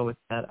let you go with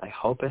that. I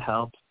hope it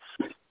helps.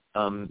 Yes,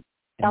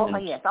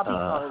 I'll be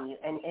calling you,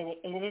 and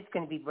it is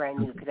going to be brand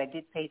new, because I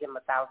did pay them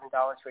 $1,000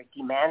 for a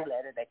demand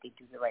letter that they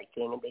do the right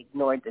thing, and they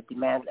ignored the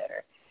demand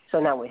letter.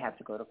 So now we have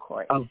to go to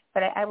court.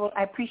 But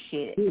I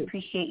appreciate it. I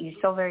appreciate you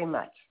so very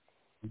much.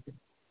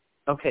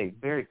 Okay,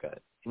 very good.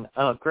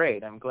 Oh,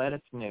 great. I'm glad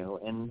it's new,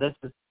 and this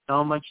is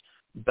so much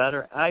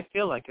better. I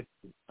feel like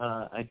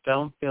I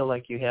don't feel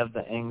like you have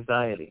the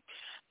anxiety.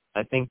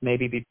 I think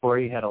maybe before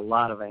you had a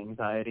lot of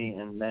anxiety,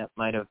 and that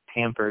might have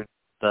hampered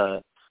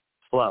the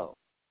flow.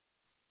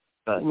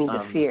 But, you mean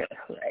the fear,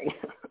 right?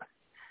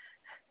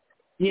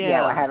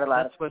 Yeah, I had a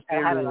lot of fear.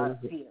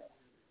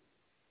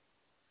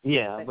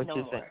 Yeah, but which no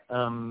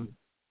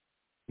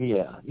is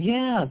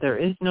Yeah, there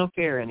is no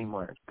fear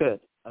anymore. Good.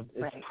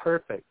 It's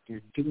perfect.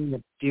 You're doing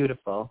it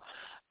beautiful.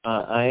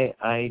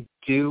 I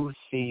do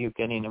see you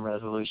getting a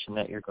resolution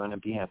that you're going to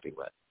be happy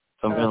with.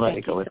 So I'm going to let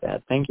you go with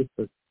that. Thank you.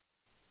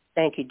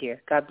 Thank you,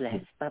 dear. God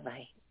bless.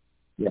 Bye-bye.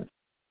 Yes.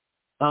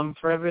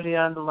 For everybody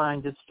on the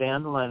line, just stay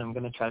on the line. I'm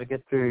going to try to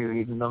get through you,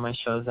 even though my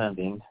show's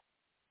ending.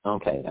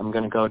 Okay, I'm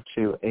going to go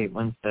to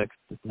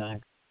 816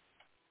 next.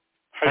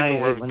 Hi,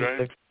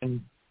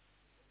 816.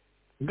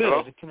 Good.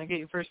 Hello? Can I get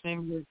your first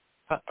name?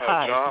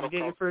 Hi. John, can I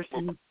get your first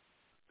name?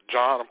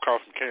 John, I'm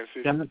calling from Kansas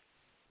City. John?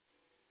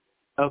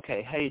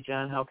 Okay. Hey,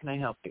 John, how can I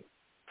help you?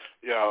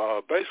 Yeah,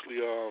 basically,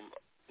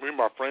 me and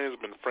my friends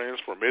have been friends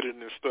for a minute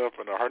and stuff,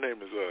 and her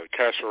name is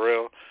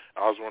Casharel.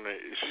 I was wondering,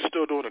 is she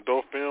still doing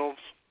adult films?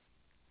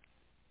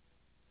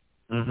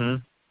 Mm-hmm.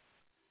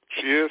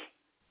 She is?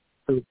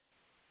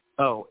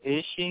 Oh,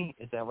 is she?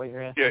 Is that what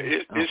you're asking? Yeah,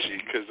 is she?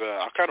 Because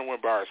I kind of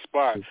went by her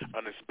spot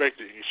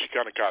unexpected, and she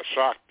kind of got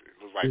shocked.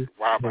 It was like,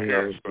 why am I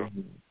here and stuff?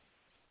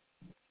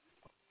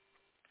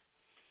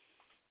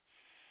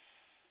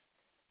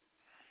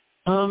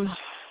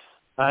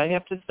 I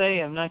have to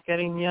say I'm not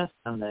getting yes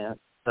on that.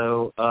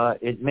 So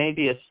it may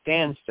be a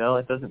standstill.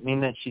 It doesn't mean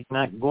that she's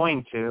not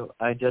going to.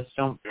 I just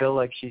don't feel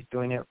like she's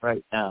doing it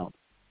right now.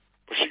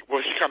 But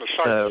was she kind of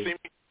shocked to see me?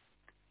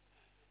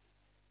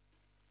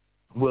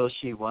 Will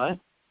she what?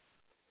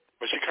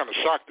 But she kind of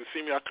shocked to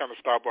see me. I kind of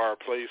stopped by her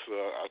place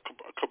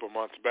a couple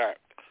months back.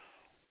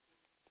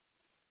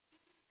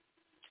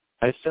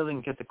 I still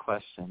didn't get the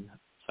question.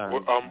 Sorry.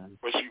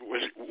 Was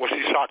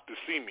she shocked to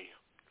see me?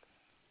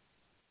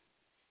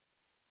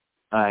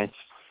 All right.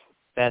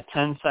 That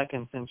 10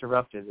 seconds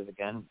interrupted it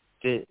again.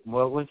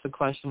 What was the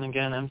question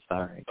again? I'm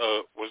sorry.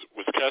 Was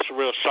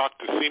Casharel shocked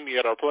to see me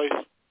at our place?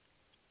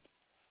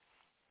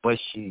 Was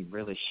she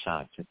really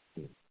shocked to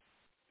see you?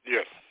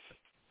 Yes.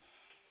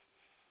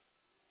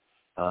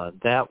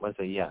 That was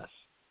a yes.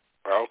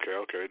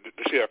 Okay. Did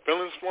she have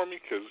feelings for me?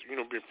 Because,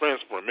 been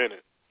friends for a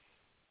minute.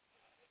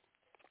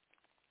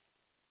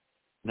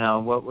 Now,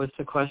 what was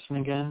the question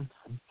again?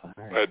 I'm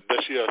sorry.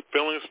 Does she have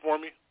feelings for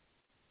me?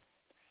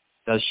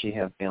 Does she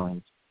have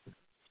feelings?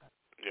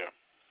 Yeah.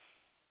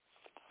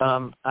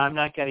 I'm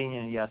not getting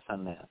a yes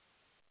on that.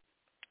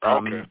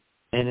 Okay.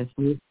 And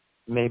it's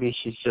maybe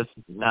she's just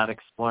not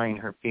exploring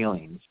her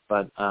feelings,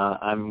 but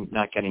I'm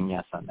not getting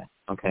yes on that.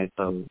 Okay,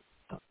 so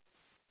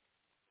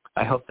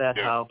I hope that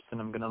helps,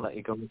 and I'm going to let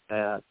you go with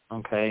that.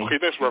 Okay. Okay,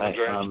 thanks, Reverend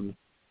James.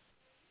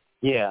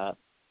 Yeah,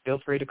 feel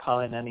free to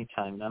call in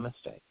anytime.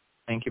 Namaste.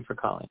 Thank you for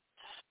calling.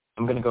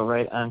 I'm going to go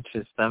right on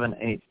to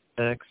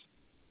 786.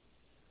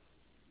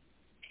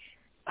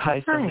 Hi,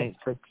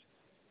 786.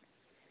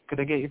 Could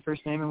I get your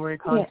first name and where you're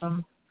calling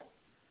from?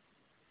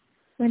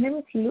 My name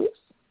is Luz.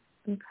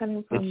 I'm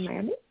calling from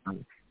Miami.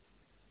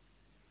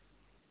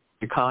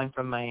 You're calling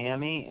from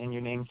Miami, and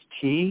your name's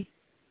T?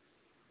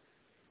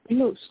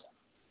 Luz.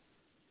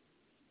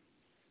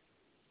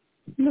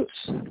 Luz.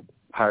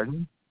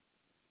 Pardon?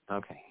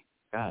 Okay.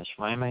 Gosh,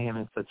 why am I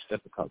having such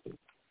difficulty?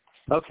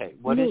 Okay,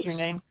 what is your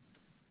name?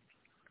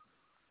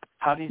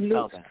 How do you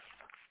spell that?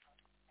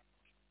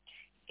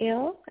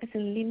 L as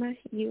in Lima,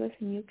 U as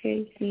in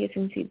UK, C as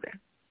in zebra.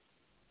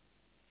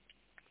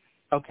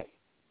 Okay.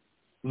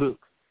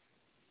 Luke.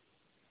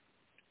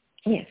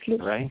 Yes,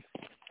 Luke. Right?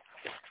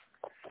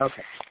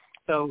 Okay.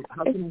 So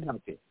how can we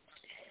help you?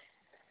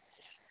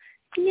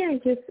 Yeah,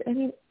 just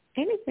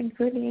anything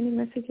really, any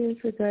messages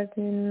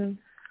regarding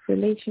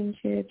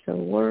relationships or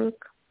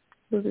work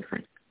will be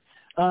fine.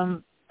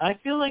 I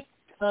feel like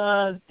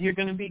you're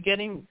going to be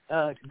getting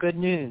good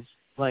news.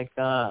 Like,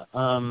 I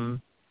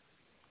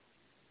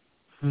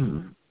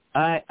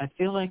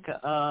feel like,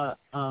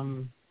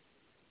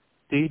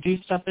 do you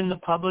do stuff in the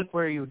public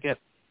where you get,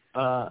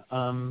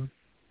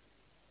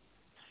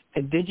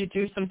 did you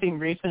do something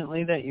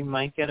recently that you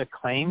might get a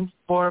claim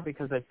for?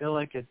 Because I feel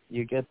like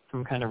you get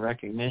some kind of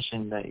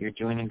recognition that you're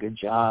doing a good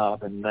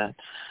job and that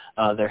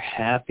they're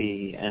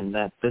happy and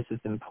that this is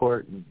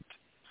important.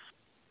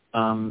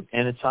 And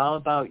it's all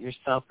about your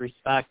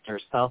self-respect or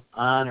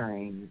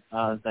self-honoring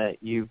that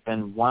you've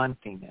been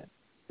wanting it.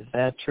 Is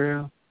that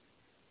true?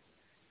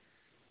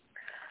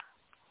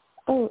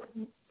 Oh,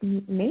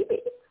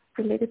 maybe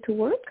related to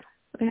work.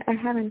 I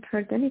haven't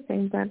heard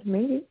anything, but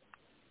maybe.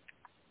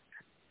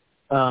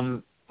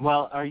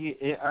 Well, are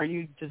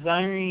you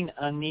desiring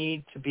a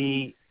need to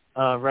be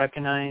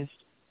recognized?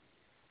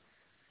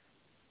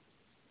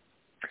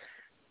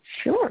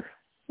 Sure.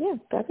 Yeah,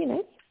 that'd be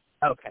nice.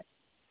 Okay.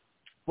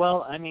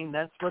 Well, I mean,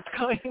 that's what's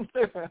going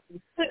through.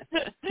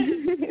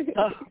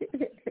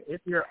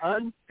 If you're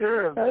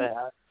unsure of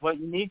that, what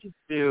you need to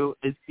do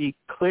is be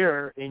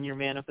clearer in your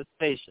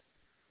manifestation.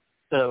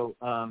 So,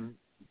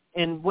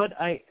 and what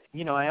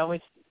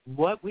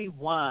what we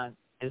want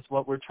is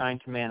what we're trying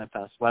to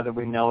manifest, whether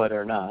we know it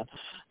or not.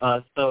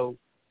 So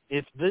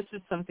if this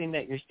is something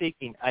that you're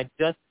seeking,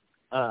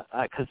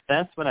 because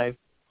that's what I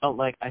felt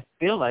like. I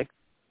feel like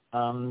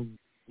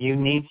you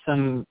need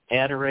some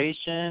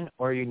adoration,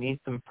 or you need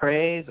some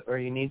praise, or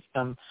you need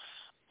some,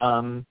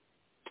 some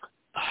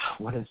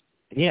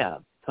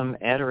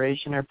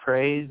adoration or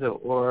praise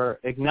or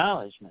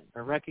acknowledgement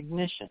or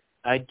recognition.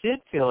 I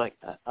did feel like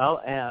that.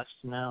 I'll ask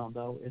now,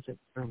 though, is it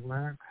for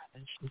work?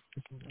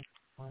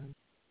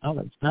 Oh,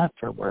 it's not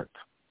for work.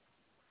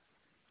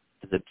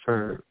 Is it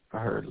for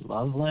her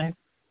love life?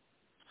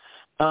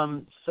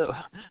 So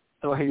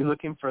are you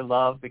looking for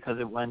love because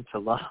it went to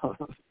love?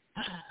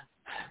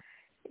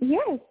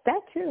 Yes,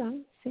 that too.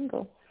 I'm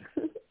single.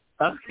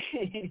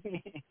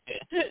 Okay.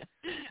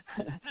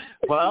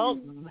 Well,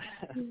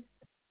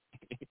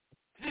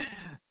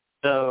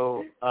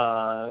 so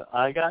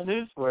I got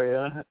news for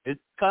you. It's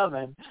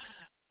coming.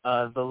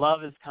 The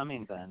love is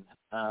coming then.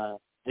 I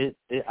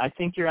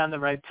think you're on the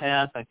right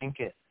path. I think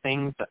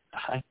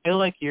I feel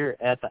like you're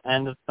at the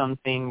end of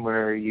something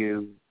where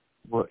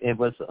it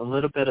was a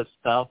little bit of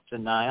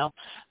self-denial.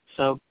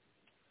 So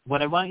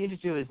what I want you to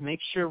do is make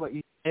sure what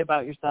you say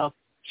about yourself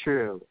is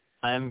true.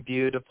 I'm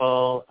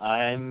beautiful.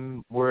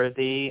 I'm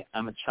worthy.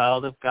 I'm a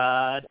child of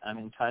God. I'm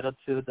entitled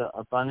to the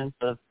abundance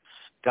of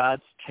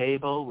God's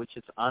table, which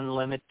is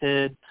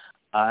unlimited.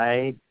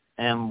 I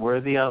am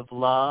worthy of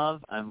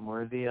love. I'm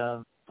worthy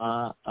of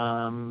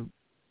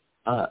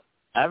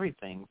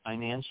everything,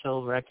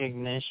 financial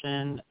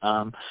recognition.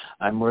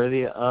 I'm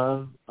worthy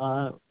of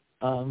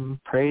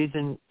praise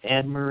and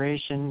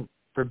admiration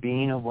for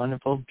being a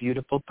wonderful,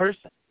 beautiful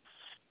person.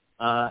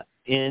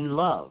 In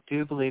love, do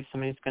you believe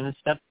somebody's going to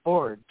step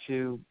forward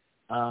to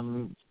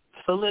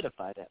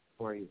solidify that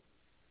for you?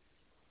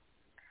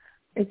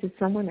 Is it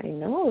someone I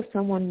know or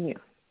someone new?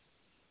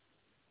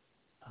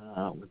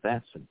 Well,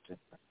 that's a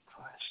different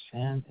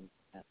question.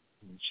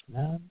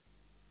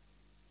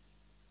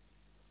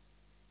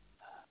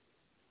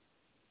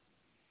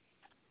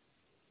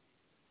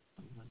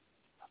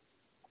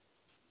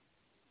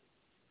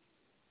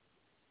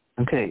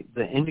 Okay,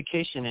 the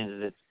indication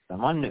is it's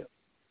someone new.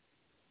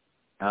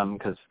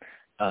 Because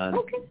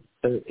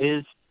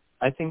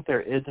I think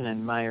there is an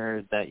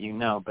admirer that you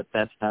know, but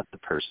that's not the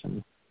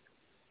person.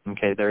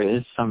 Okay, there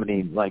is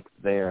somebody like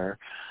there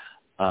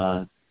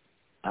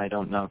I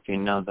don't know if you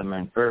know them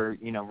or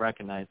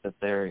recognize that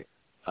they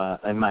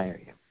admire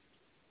you.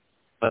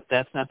 But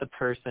that's not the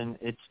person.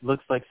 It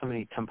looks like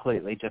somebody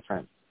completely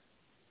different.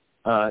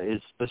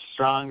 Is the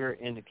stronger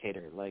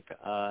indicator. Like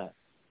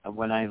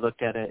when I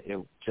looked at it, it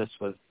just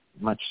was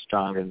much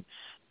stronger.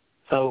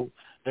 So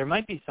there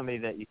might be somebody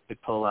that you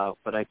could pull out,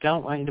 but I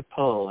don't want you to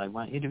pull. I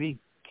want you to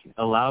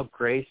allow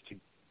grace to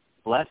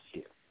bless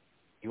you.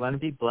 You want to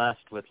be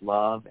blessed with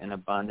love and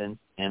abundance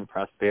and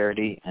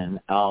prosperity and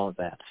all of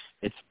that.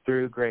 It's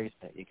through grace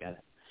that you get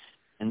it.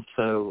 And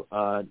so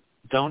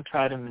don't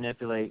try to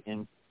manipulate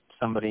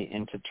somebody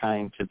into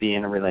trying to be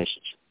in a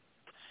relationship.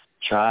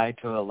 Try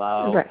to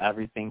allow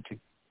everything to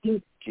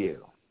gift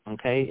you,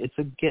 okay? It's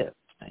a gift.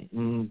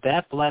 And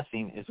that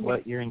blessing is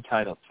what you're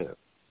entitled to,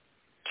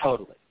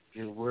 totally.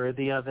 You're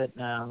worthy of it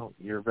now.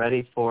 You're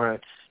ready for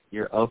it.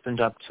 You're opened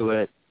up to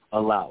it.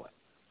 Allow it.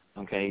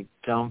 Okay,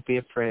 don't be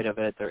afraid of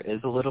it. There is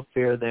a little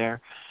fear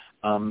there,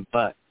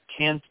 but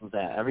cancel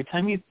that. Every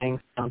time you think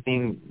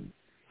something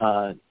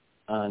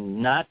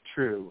not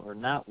true or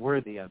not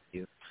worthy of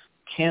you,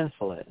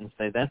 cancel it and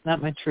say, that's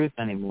not my truth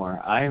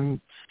anymore. I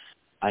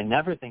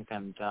never think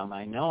I'm dumb.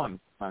 I know I'm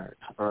smart.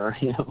 Or,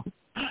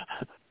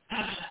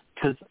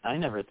 because I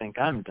never think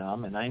I'm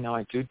dumb, and I know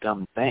I do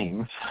dumb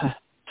things.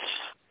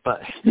 But,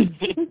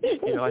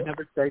 I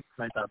never say to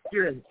myself,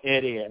 you're an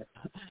idiot.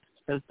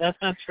 Because that's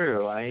not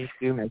true. I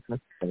do make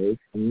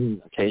mistakes,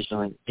 and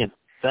occasionally,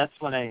 that's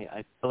when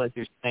I feel like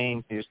you're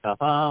saying to yourself,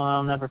 oh,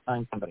 I'll never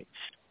find somebody.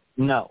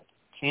 No,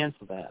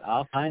 cancel that.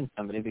 I'll find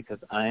somebody because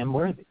I am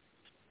worthy.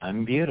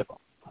 I'm beautiful.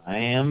 I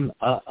am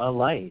a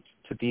light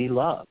to be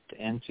loved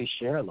and to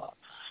share love.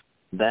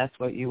 That's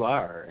what you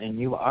are, and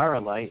you are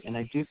a light, and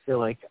I do feel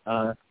like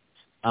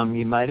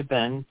you might have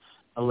been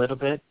a little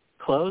bit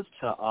closed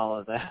to all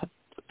of that.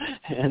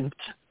 And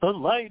the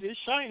light is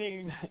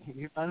shining.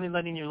 You're finally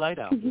letting your light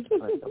out.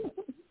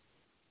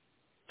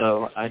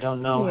 So I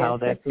don't know how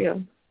that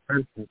could.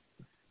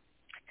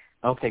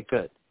 Okay,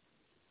 good.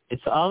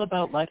 It's all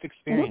about life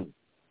experience.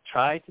 Mm-hmm.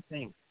 Try to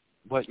think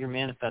what you're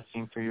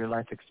manifesting for your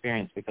life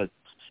experience, because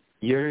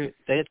they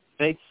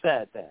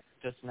said that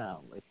just now.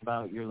 It's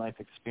about your life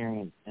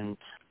experience, and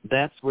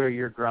that's where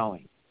you're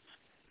growing.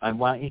 I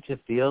want you to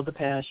feel the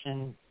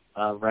passion,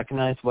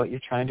 recognize what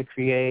you're trying to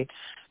create,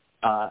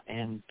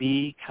 and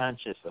be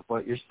conscious of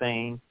what you're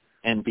saying,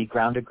 and be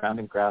grounded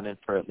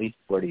for at least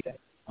 40 days,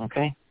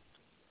 okay?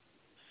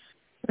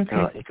 Okay.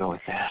 I'll let you go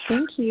with that.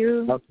 Thank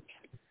you. Okay.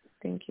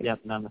 Thank you.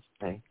 Yep,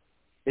 namaste.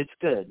 It's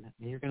good.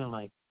 You're going to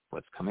like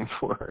what's coming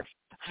forward.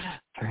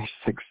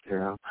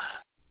 360.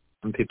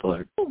 Some people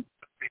are...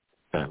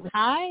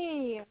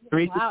 Hi.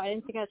 Wow, I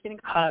didn't think I was going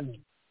to come.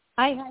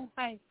 Hi.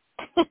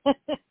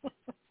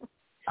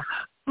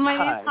 My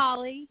name is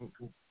Holly.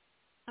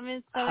 I'm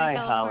in Southern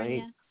California.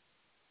 Holly.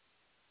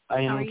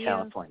 I am in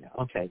California.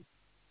 Okay.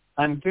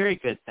 I'm very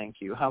good, thank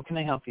you. How can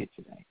I help you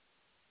today?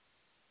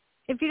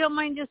 If you don't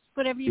mind, just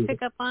whatever you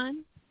pick up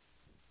on.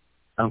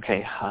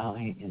 Okay,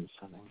 Holly in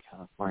Southern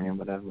California,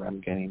 whatever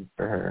I'm getting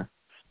for her.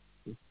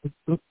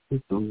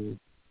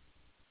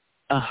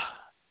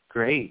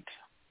 Great.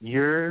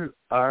 You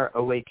are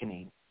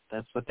awakening.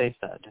 That's what they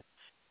said.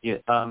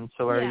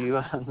 So are you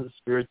on the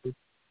spiritual?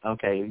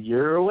 Okay,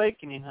 you're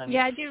awakening, honey.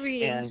 Yeah, I do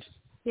readings.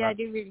 I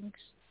do readings.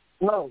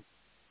 Whoa,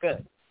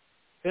 good.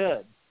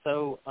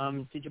 So,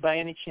 did you by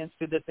any chance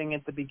do the thing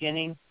at the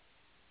beginning?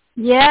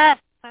 Yes,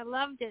 I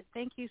loved it.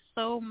 Thank you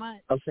so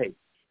much. Okay.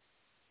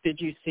 Did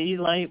you see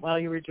light while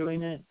you were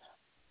doing it?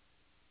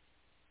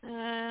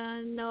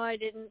 No, I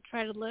didn't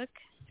try to look,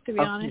 to be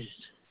honest.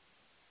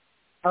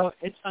 Oh,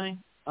 it's fine.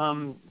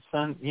 Some,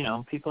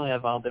 people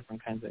have all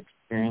different kinds of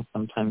experience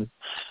sometimes.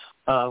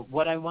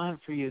 What I want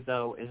for you,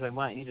 though, is I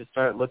want you to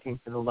start looking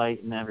for the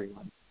light in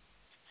everyone,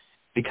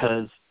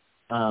 because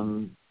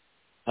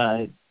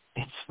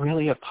it's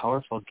really a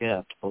powerful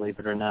gift, believe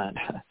it or not.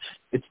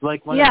 It's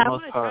like one of the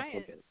most powerful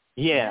gifts.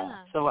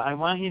 Yeah. So I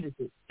want you to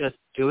just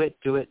do it,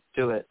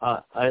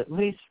 at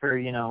least for,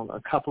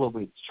 a couple of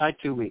weeks. Try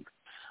 2 weeks.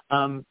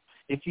 I'm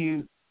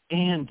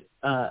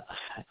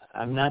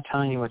not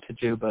telling you what to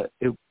do, but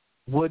it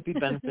would be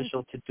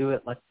beneficial to do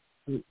it,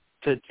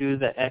 to do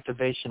the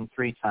activation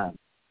 3 times.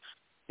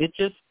 It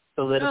just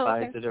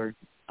solidifies it, or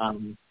I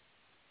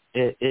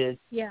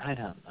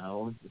don't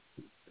know.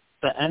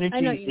 The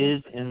energy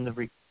is in the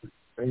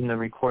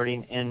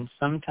recording, and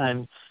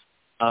sometimes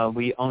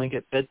we only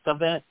get bits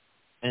of it,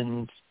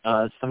 and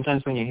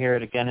sometimes when you hear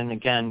it again and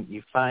again,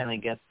 you finally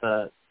get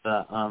the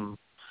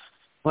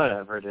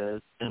whatever it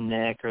is, the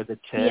nick or the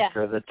tick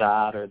or the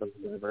dot or the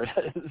whatever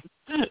it is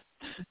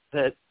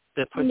that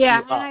puts you up.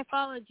 Yeah, and I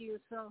followed you,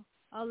 so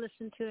I'll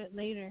listen to it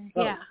later.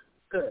 Oh,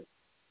 good.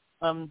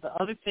 The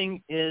other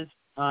thing is,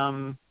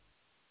 I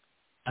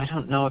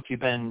don't know if you've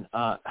been,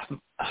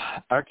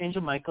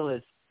 Archangel Michael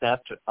has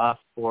stepped off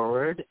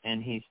forward,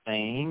 and he's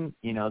saying,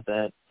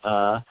 that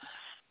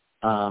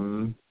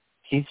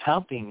he's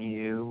helping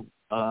you.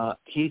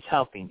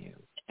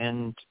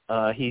 And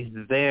he's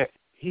there.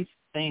 He's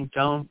saying,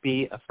 don't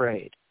be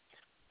afraid.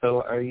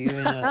 So are you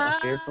in a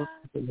fearful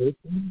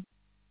situation?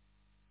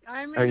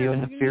 Are you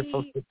in a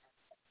fearful?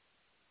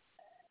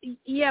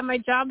 Yeah, my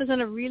job is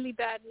in a really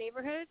bad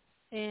neighborhood,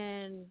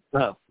 and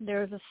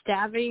there was a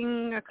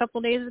stabbing a couple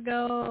days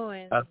ago,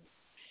 and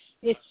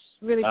it's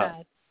really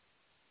bad.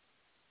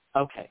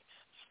 Okay,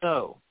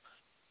 so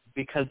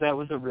because that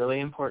was a really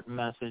important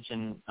message,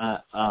 and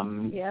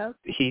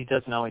he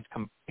doesn't always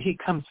come. He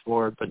comes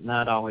forward, but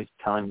not always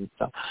telling me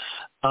stuff.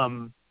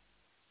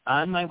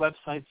 On my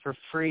website for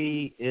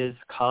free is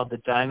called the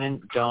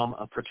Diamond Dome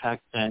of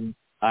Protection.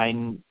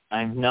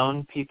 I've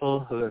known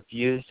people who have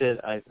used it.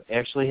 I've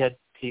actually had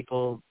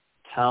people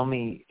tell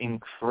me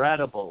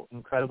incredible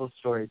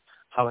stories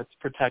how it's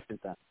protected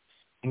them,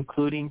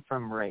 including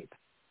from rape.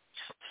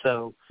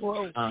 So,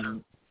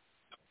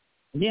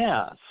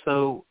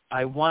 so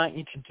I want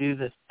you to do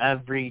this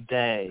every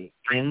day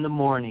in the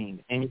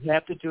morning, and you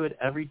have to do it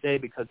every day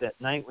because at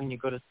night when you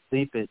go to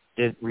sleep,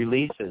 it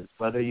releases,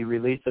 whether you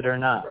release it or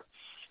not.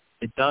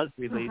 It does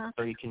release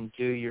so you can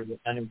do your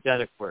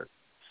energetic work.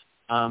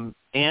 And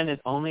it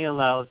only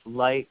allows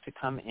light to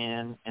come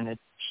in, and it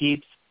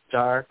keeps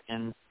dark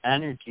and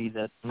energy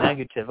that's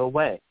negative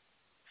away.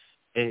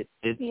 It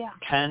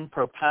can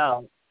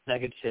propel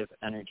negative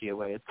energy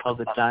away. It's called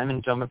the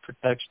Diamond Dome of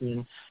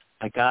Protection.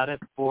 I got it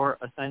for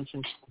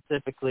Ascension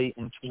specifically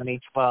in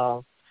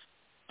 2012.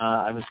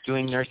 I was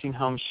doing nursing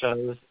home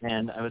shows,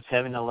 and I was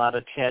having a lot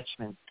of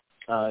attachment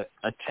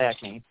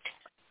attack me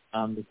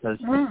because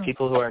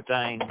people who are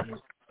dying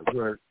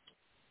were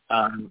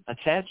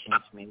attaching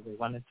to me. They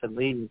wanted to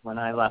leave when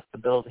I left the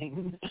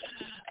building.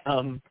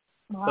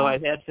 So I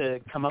had to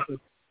come up with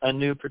a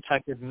new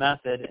protective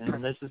method,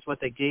 and this is what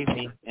they gave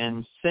me.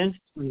 And since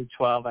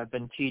 2012, I've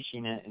been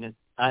teaching it, and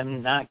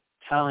I'm not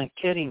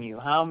kidding you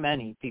how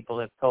many people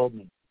have told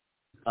me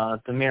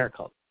the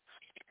miracle.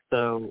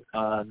 So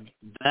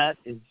that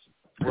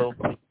will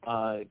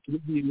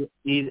give you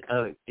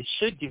it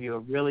should give you a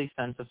really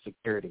sense of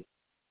security.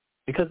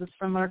 Because it's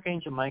from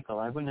Archangel Michael.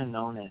 I wouldn't have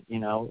known it,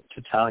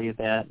 to tell you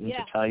that and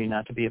to tell you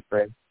not to be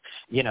afraid.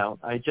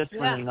 I just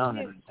wouldn't have known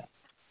it.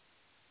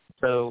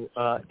 So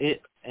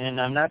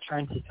and I'm not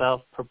trying to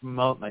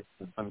self-promote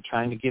myself. I'm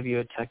trying to give you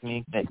a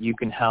technique that you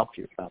can help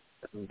yourself,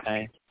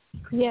 okay?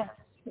 Yes.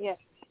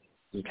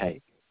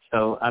 Okay.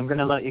 So I'm going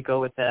to let you go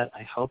with that.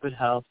 I hope it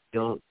helps.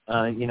 You'll,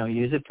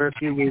 use it for a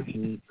few weeks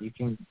and you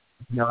can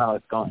know how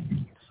it's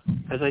going.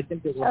 Because I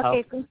think it will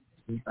help.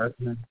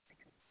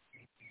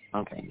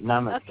 Okay.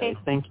 Namaste. Okay.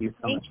 Thank you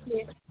so much.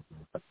 Thank you.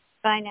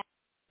 Bye now.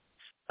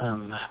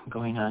 I'm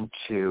going on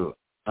to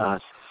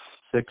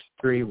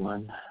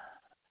 631.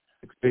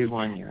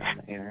 631, you're on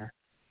the air.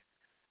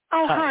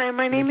 Oh, hi.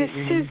 My name is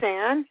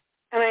Suzanne,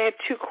 and I have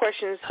two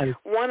questions. Hi.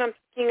 One, I'm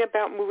thinking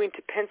about moving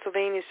to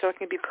Pennsylvania so I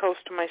can be close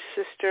to my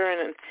sister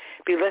and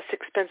be less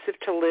expensive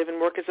to live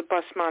and work as a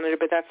bus monitor,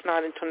 but that's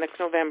not until next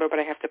November, but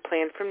I have to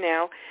plan from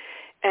now.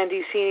 And do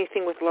you see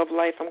anything with love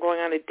life? I'm going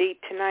on a date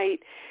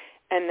tonight,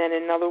 and then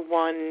another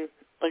one,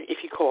 like if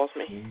he calls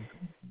me.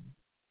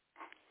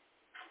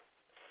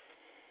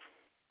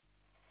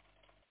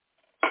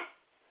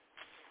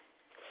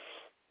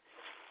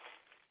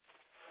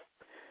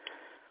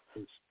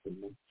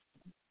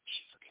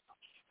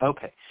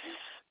 Okay.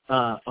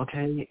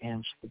 Okay,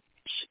 and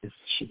is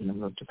she going to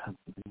move to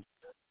Pennsylvania?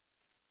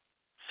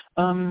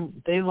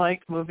 They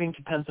like moving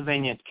to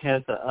Pennsylvania. It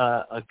has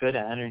a good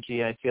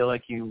energy. I feel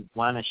like you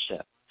want to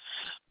shift.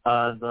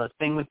 The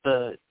thing with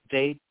the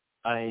date,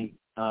 I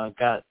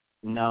got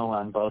no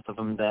on both of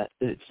them. That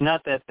it's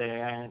not that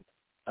they aren't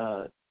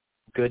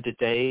good to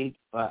date,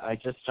 but I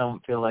just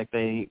don't feel like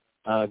they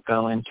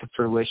go into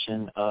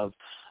fruition of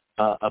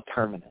a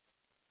permanent.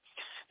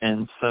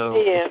 And so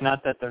it's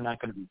not that they're not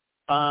going to be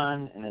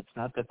fun, and it's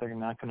not that they're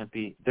not going to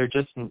be. They're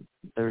going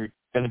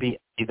to be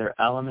either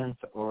elements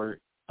or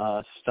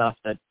stuff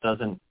that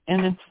doesn't.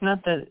 And it's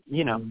not that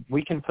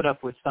we can put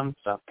up with some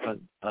stuff, but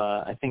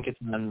I think it's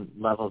on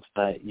levels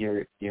that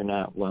you're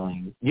not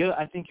willing.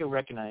 I think you'll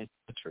recognize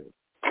the truth.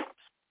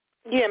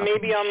 Yeah,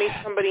 maybe I'll meet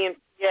somebody in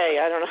PA.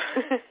 I don't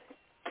know.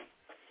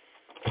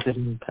 Is it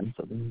in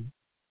Pennsylvania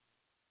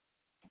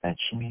that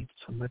she meets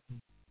somebody?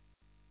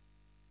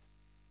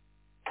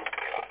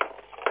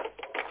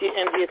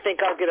 And do you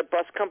think I'll get a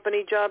bus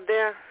company job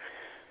there?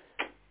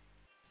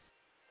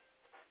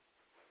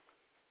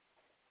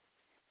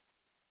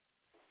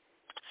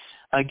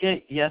 I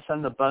get yes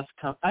on the bus.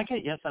 I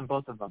get yes on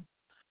both of them.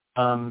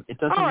 It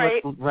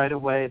doesn't look right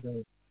away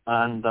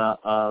on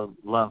the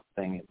love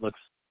thing. It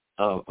looks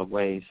a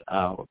ways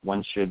out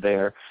once you're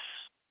there.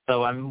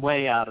 So I'm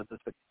way out of the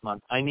 6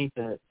 months. I need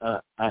to.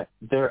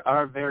 There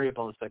are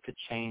variables that could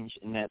change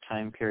in that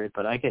time period,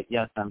 but I get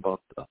yes on both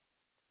of them.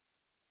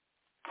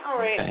 All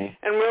right. Okay.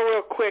 And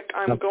real quick,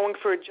 I'm going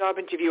for a job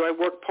interview. I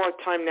work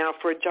part-time now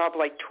for a job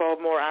like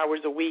 12 more hours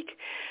a week,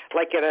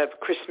 like at a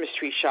Christmas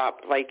tree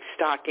shop, like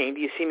stocking.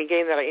 Do you see me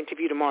getting that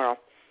interview tomorrow?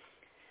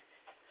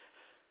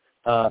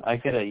 I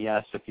get a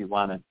yes if you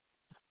want it.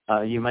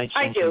 You might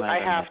change your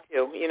mind. I have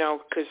to,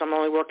 because I'm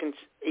only working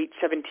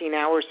 17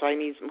 hours, so I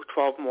need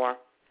 12 more.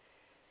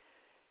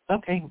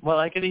 Okay. Well,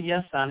 I get a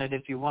yes on it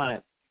if you want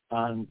it.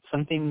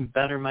 something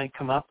better might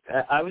come up.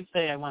 I would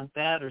say I want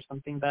that or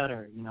something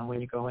better, when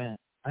you go in.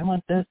 I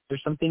want this or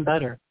something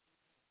better.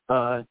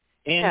 And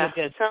you'll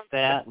get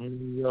that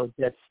and you'll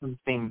get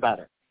something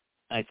better,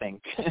 I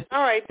think.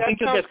 All right, that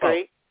sounds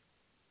great.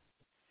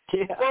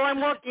 Yeah. Well,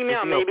 I'm working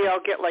now. Maybe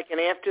I'll get like an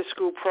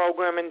after-school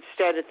program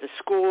instead at the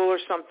school or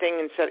something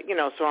instead,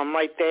 so I'm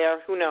right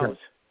there. Who knows?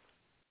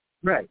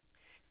 Right.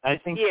 I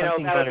think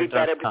something that would be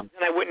better come. because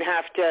then I wouldn't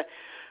have to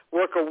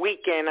work a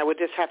weekend. I would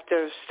just have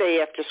to stay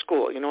after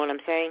school. You know what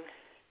I'm saying?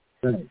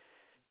 Right.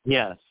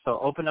 Yeah, so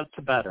open up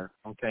to better,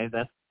 okay?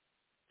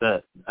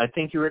 I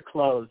think you were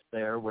closed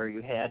there where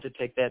you had to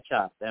take that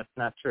job. That's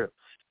not true.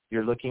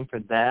 You're looking for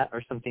that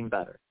or something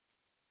better.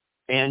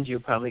 And you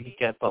probably could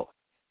get both.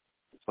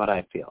 That's what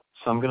I feel.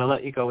 So I'm going to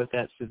let you go with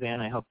that,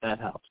 Suzanne. I hope that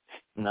helps.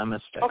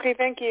 Namaste. Okay,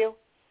 thank you.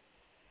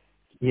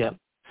 Yep.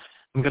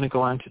 I'm going to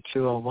go on to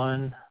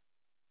 201.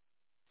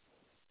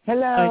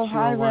 Hello.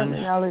 Hi, Reverend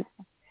Ellis.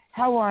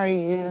 How are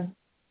you?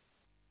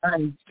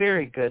 I'm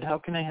very good. How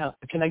can I help?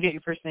 Can I get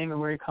your first name and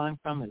where you're calling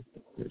from?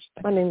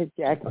 My name is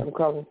Jacqueline. I'm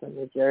calling from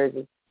New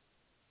Jersey.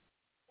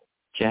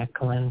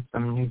 Jacqueline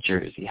from New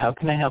Jersey. How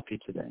can I help you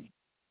today?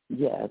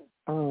 Yes.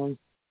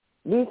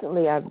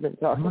 Recently I've been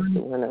talking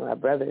to one of my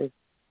brothers,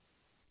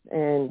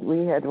 and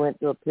we had went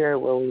through a period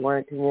where we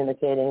weren't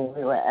communicating.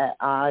 We were at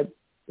odds.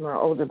 My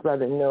older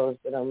brother knows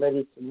that I'm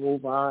ready to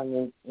move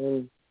on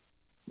and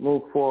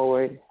move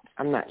forward.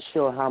 I'm not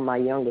sure how my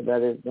younger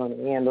brother is going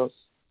to handle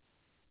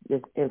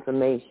this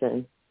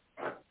information,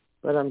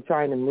 but I'm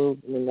trying to move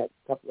in the next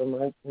couple of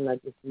months, and I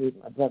just need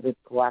my brother's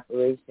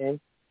cooperation.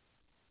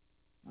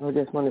 I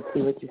just want to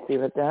see what you see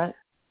with that.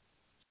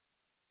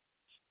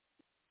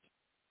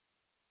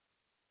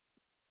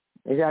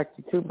 There's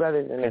actually two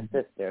brothers and a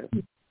sister,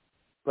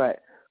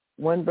 but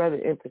one brother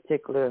in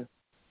particular,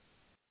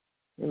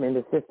 him and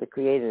the sister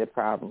created a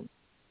problem.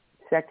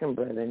 Second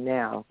brother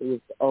now, who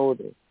is the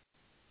oldest,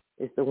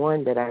 is the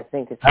one that I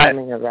think is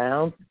coming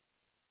around.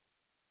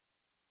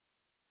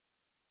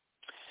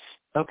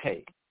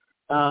 Okay.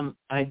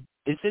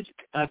 Is it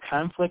a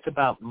conflict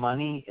about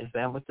money? Is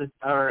that what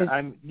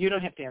you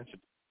don't have to answer.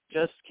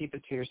 Just keep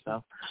it to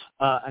yourself.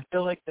 I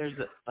feel like there's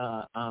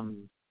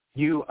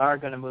you are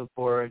going to move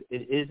forward.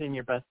 It is in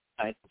your best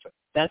interest.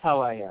 That's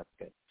how I ask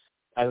it.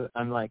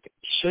 I'm like,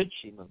 should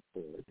she move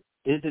forward?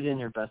 Is it in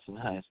your best and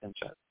highest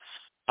interest?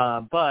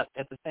 But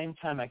at the same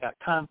time, I got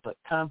conflict,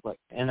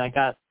 and I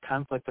got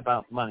conflict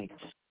about money.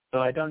 So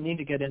I don't need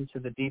to get into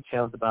the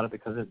details about it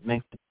because it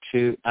makes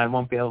it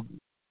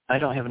I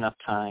don't have enough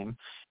time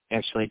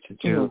actually to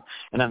do.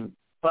 Mm-hmm.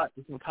 But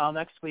you can call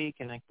next week,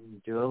 and I can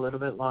do a little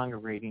bit longer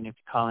reading if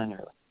you call in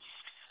early.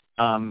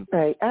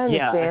 Right, I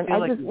understand. Yeah,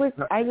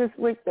 I just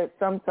wish that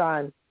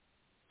sometimes,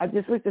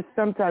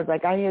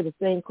 like I hear the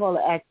same caller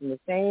asking the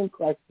same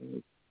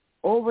questions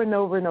over and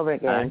over and over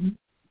again,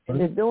 and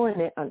they're doing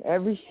it on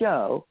every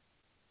show,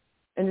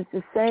 and it's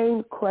the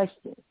same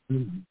question.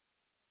 Mm-hmm.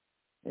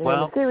 And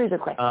a series of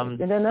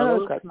questions, and then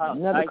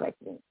another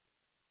question.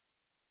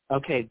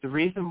 Okay, the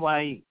reason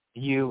why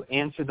you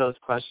answer those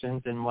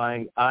questions and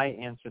why I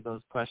answer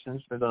those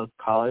questions for those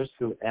callers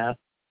who ask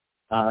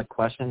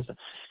questions,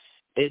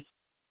 it's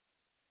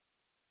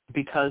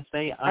because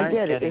they aren't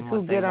getting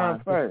what they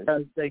want. First.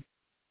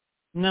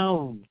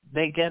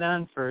 They get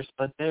on first,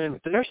 but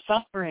they're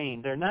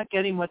suffering. They're not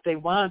getting what they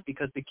want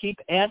because they keep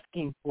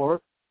asking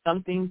for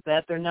something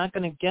that they're not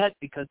going to get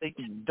because they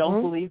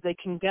don't believe they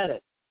can get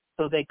it.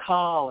 So they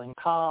call and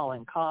call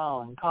and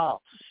call and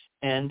call.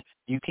 And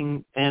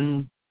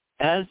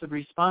as a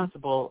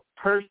responsible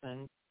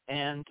person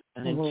and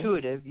an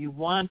intuitive, you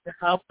want to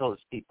help those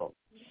people.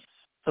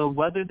 So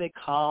whether they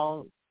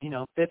call,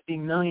 50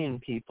 million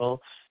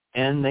people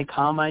and they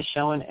call my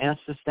show and ask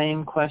the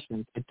same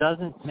questions, it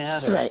doesn't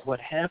matter. Right. What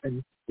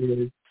happens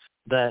is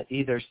that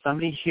either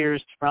somebody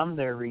hears from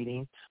their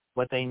reading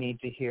what they need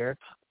to hear,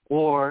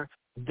 or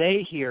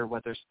they hear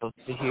what they're supposed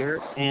to hear,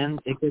 and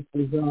it gets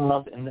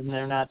resolved, and then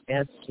they're not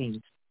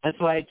asking. That's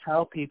why I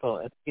tell people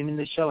at the beginning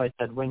of the show, I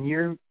said, when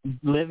you're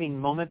living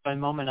moment by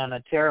moment on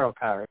a tarot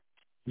card,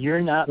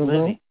 you're not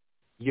living.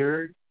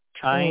 You're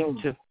trying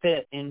to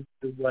fit into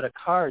what a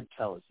card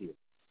tells you.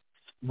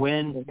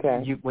 When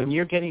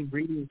you're getting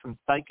reading from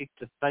psychic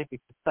to psychic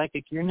to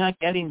psychic, you're not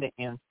getting the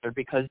answer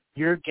because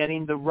you're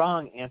getting the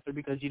wrong answer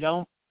because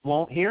you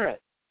won't hear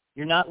it.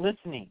 You're not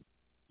listening.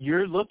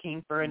 You're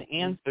looking for an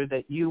answer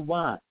that you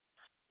want.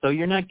 So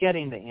you're not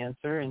getting the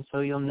answer, and so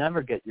you'll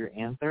never get your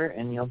answer,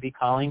 and you'll be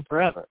calling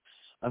forever.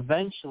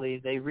 Eventually,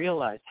 they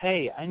realize,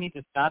 hey, I need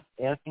to stop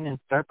asking and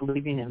start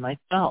believing in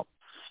myself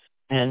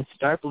and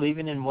start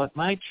believing in what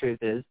my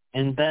truth is,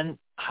 and then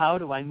how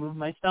do I move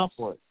myself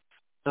forward?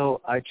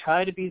 So I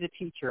try to be the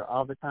teacher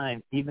all the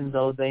time, even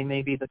though they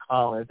may be the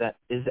caller that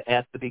is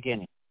at the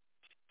beginning.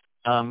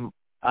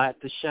 At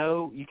the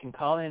show, you can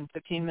call in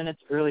 15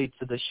 minutes early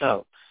to the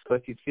show. So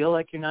if you feel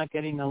like you're not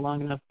getting a long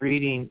enough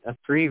reading, a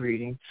free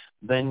reading,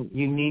 then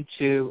you need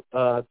to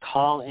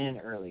call in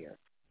earlier.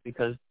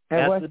 Because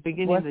at the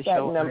beginning of the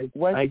show,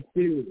 I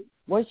do.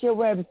 What's your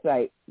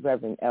website,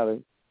 Reverend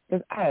Ellis?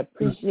 Because I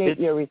appreciate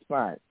your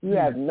response. You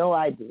have no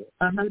idea.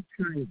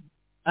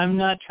 I'm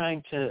not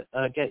trying to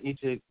get you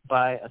to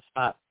buy a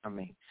spot from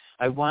me.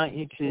 I want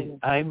you to,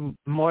 I'm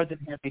more than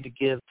happy to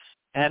give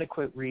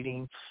adequate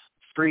reading,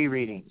 free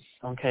readings,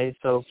 okay?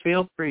 So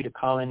feel free to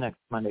call in next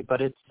Monday.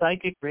 But it's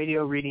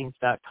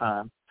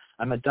psychicradioreadings.com.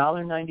 I'm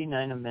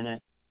 $1.99 a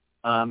minute.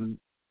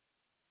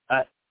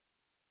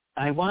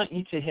 I want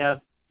you to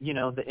have,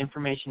 the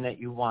information that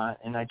you want,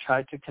 and I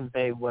tried to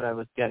convey what I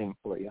was getting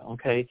for you,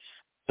 okay?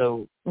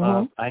 So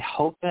I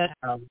hope that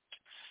helped,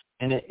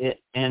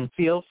 and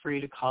feel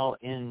free to call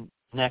in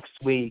next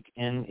week.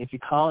 And if you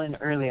call in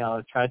early,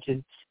 I'll try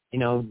to,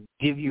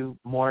 give you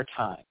more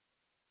time.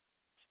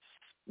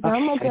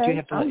 I'm okay. I do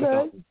have to let you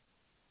go.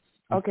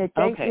 Okay,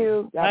 thank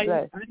you. God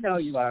bless. I know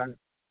you are,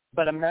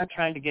 but I'm not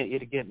trying to get you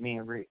to get me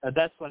a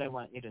that's what I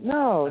want you to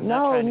know.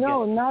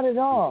 No, not at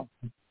all.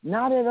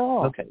 Not at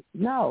all. Okay.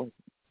 No,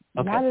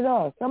 not at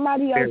all.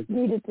 Somebody else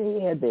needed to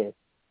hear this.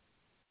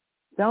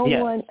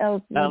 Someone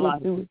else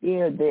needed to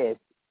hear this.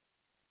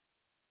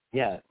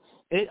 Yeah.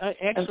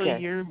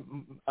 Actually,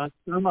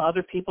 some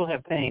other people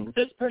have pain.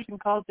 This person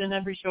calls in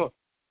every show.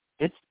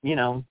 It's,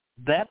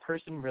 that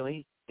person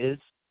really is,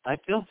 I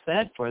feel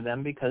sad for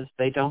them because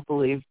they don't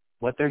believe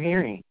what they're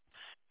hearing.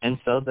 And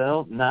so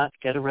they'll not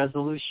get a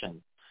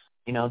resolution.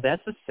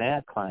 That's a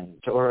sad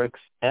client or a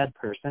sad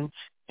person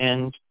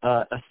and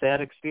a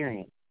sad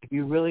experience. If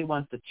you really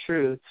want the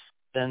truth,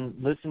 then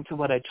listen to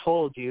what I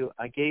told you.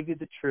 I gave you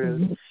the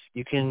truth. Mm-hmm.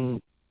 You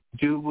can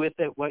do with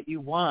it what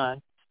you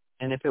want.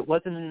 And if it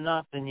wasn't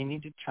enough, then you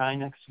need to try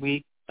next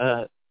week.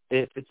 If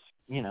it's,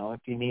 if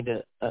you need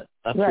a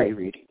free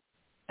reading.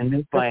 And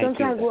that's why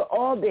sometimes we're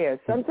all there.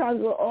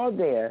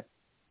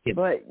 Yeah.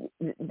 But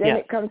then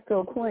it comes to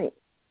a point.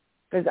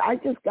 Because I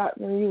just got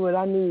from you what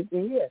I needed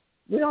to hear.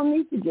 We don't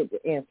need to get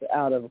the answer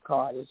out of a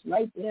card. It's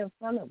right there in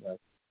front of us.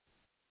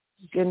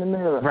 It's in the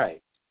mirror. Right.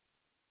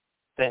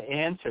 The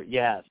answer,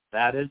 yes,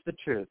 that is the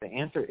truth. The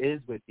answer is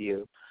with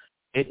you.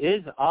 It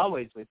is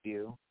always with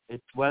you.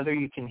 It's whether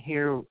you can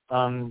hear,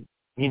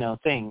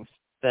 things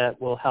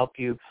that will help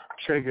you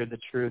trigger the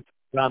truth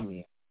from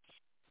you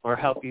or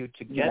help you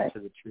to get to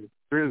the truth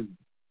through you.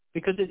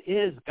 Because it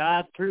is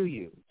God through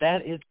you.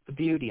 That is the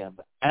beauty of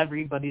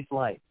everybody's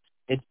life.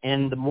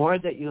 And the more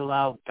that you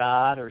allow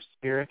God or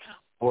spirit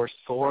or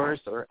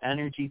source or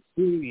energy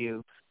through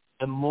you,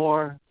 the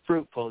more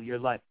fruitful your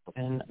life.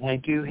 And I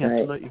do have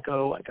to let you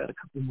go. I got a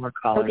couple more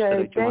callers that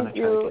I do want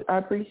to try to get. I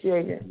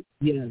appreciate it.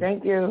 Yeah.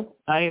 Thank you.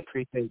 I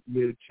appreciate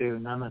you too.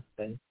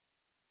 Namaste.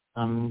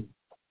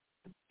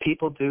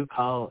 People do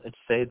call and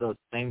say those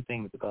same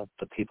things about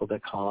the people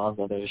that call all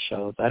the other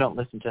shows. I don't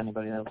listen to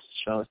anybody else's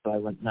shows, so I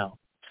wouldn't know.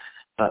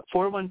 But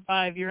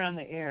 415, you're on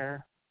the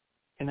air.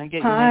 Can I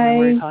get your name and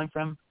where you're calling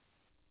from?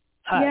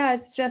 Hi. Yeah,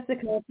 it's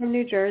Jessica from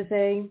New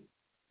Jersey.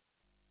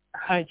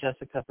 Hi,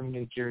 Jessica from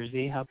New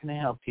Jersey. How can I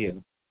help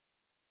you?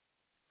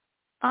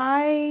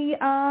 I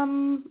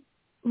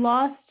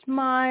lost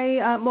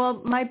my,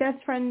 my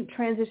best friend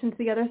transitioned to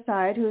the other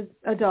side, who's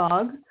a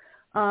dog,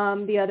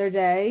 the other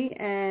day.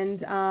 And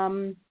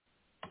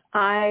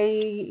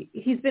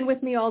he's been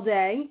with me all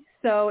day,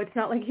 so it's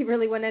not like he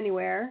really went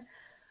anywhere.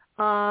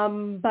 But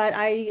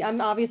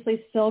I'm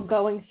obviously still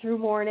going through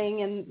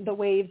mourning and the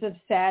waves of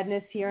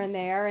sadness here and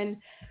there. And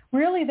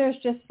really there's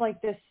just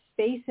like this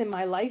space in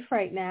my life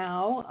right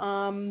now.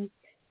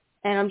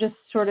 And I'm just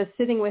sort of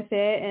sitting with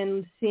it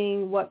and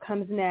seeing what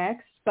comes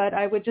next. But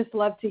I would just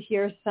love to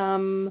hear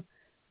some,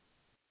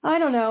 I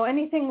don't know,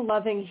 anything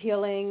loving,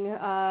 healing.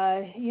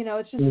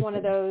 It's just one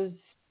of those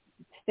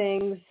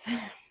things.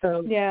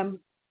 So, yeah.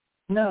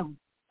 No.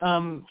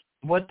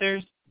 What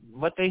they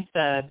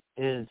said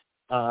is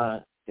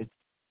it's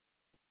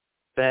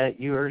that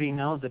you already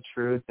know the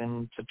truth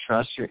and to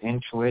trust your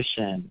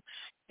intuition.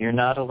 You're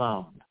not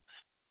alone.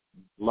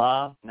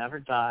 Love never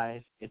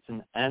dies. It's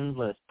an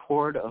endless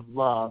cord of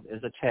love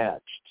is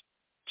attached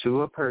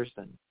to a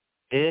person.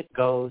 It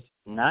goes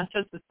not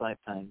just this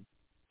lifetime,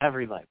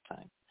 every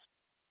lifetime.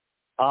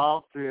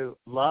 All through.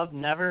 Love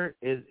never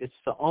is, it's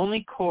the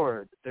only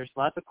cord. There's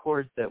lots of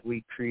cords that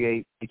we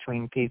create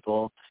between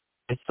people.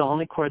 It's the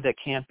only cord that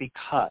can't be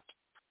cut.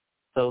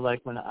 So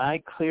like when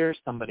I clear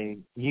somebody,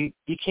 you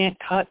can't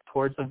cut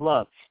cords of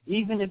love.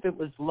 Even if it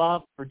was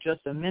love for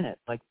just a minute,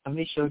 like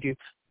somebody showed you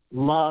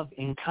love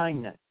and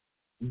kindness,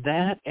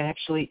 that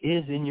actually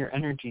is in your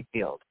energy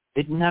field.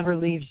 It never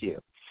leaves you.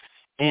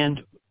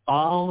 And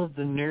all of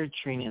the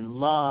nurturing and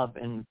love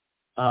and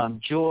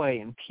joy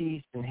and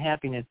peace and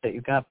happiness that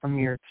you got from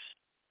your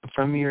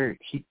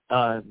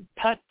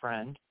pet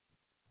friend,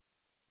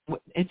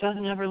 it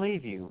doesn't ever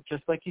leave you.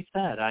 Just like you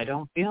said, I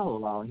don't feel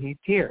alone. He's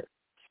here.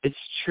 It's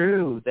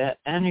true. That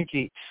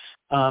energy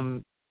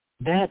will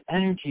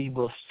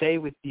stay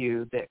with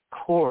you. That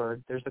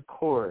cord, there's a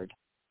cord.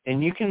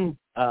 And you can,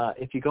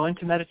 if you go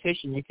into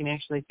meditation, you can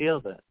actually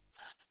feel this.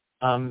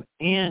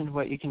 And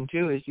what you can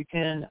do is you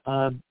can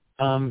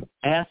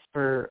ask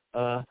for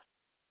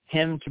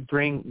him to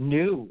bring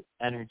new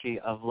energy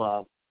of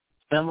love,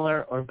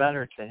 similar or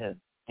better to his,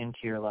 into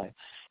your life.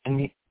 And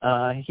he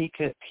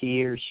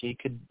or she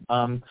could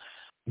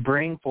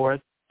bring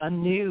forth a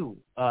new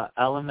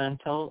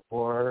elemental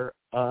or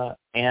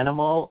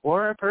animal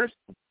or a person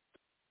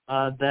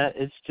that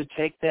is to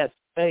take that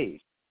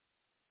space.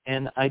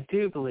 And I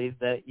do believe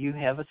that you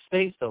have a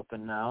space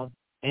open now,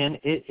 and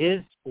it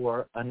is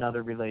for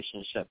another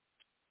relationship.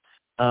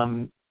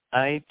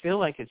 I feel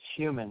like it's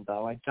human,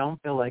 though. I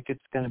don't feel like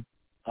it's going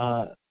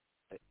to.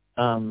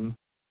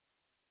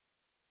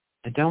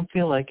 I don't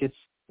feel like it's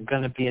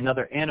going to be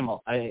another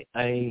animal. And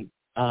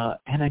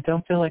I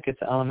don't feel like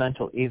it's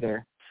elemental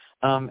either.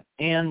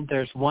 And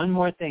there's one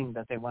more thing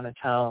that they want to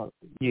tell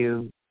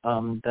you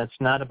that's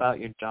not about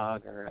your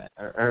dog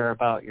or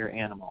about your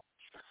animal.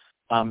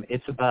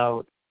 It's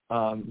about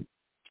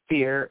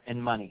fear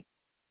and money,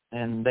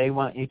 and they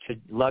want you to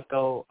let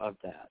go of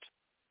that.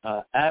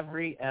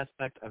 Every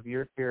aspect of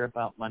your fear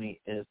about money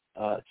is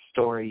a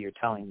story you're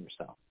telling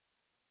yourself.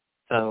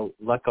 So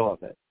let go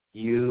of it.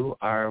 You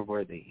are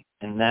worthy,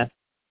 and that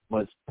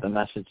was the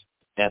message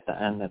at the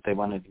end that they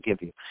wanted to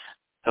give you.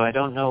 So I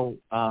don't know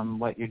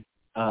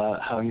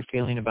how you're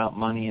feeling about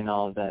money and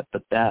all of that,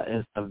 but that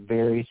is a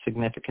very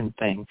significant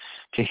thing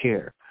to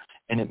hear,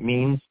 and it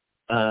means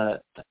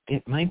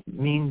it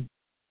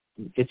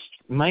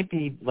might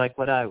be like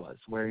what I was,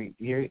 where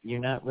you're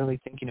not really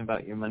thinking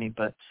about your money,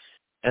 but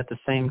at the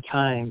same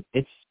time,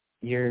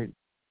 you're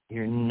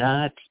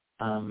not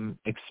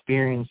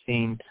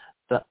experiencing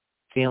the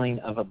feeling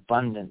of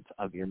abundance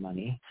of your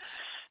money,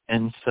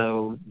 and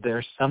so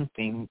there's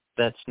something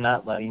that's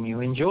not letting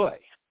you enjoy.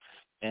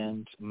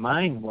 And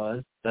mine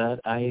was that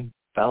I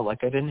felt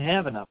like I didn't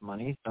have enough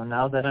money, so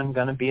now that I'm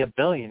going to be a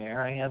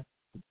billionaire, I have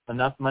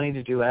enough money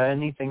to do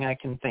anything I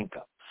can think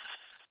of.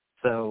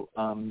 So,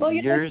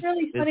 it's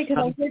really funny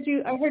because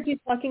I heard you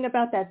talking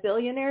about that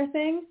billionaire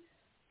thing,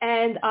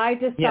 and I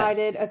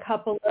decided a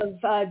couple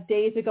of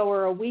days ago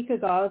or a week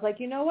ago, I was like,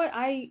 you know what?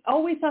 I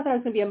always thought that I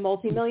was going to be a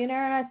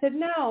multimillionaire, and I said,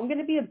 no, I'm going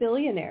to be a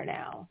billionaire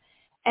now.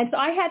 And so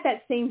I had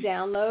that same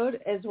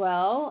download as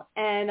well,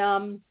 and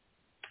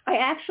I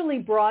actually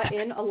brought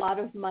in a lot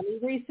of money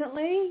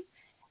recently,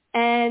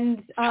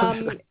 and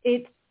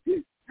it's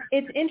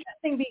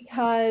interesting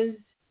because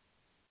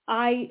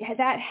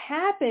that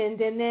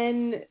happened, and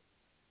then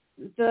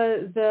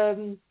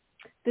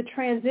the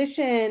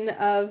transition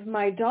of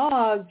my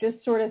dog just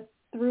sort of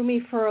threw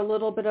me for a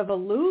little bit of a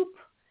loop,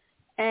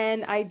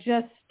 and I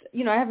just,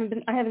 I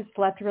haven't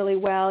slept really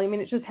well. I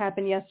mean, it just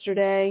happened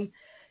yesterday,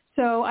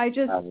 so I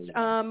just,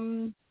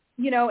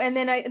 and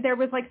then there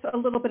was like a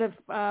little bit of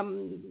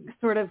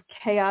sort of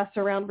chaos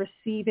around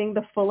receiving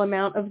the full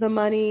amount of the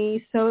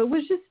money. So it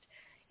was just,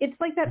 it's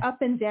like that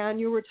up and down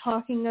you were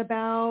talking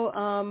about,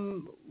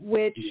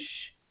 which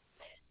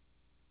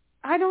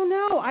I don't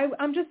know.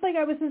 I'm just like,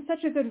 I was in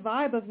such a good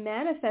vibe of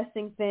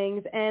manifesting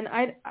things, and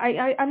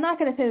I'm not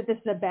going to say that this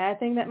is a bad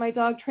thing that my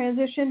dog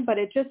transitioned, but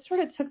it just sort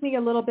of took me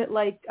a little bit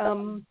by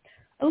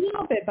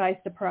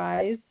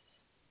surprise.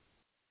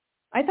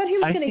 I thought he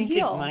was going to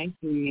heal. It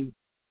might be,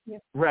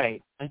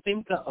 right. I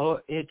think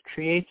it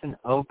creates an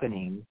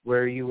opening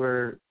where you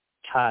were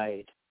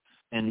tied,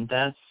 and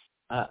that's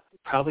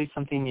probably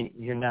something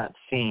you're not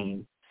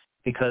seeing,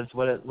 because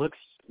what it looks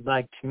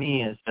like to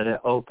me is that it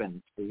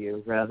opens for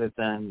you rather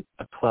than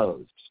a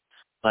closed.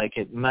 Like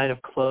it might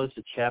have closed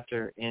a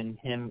chapter in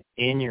him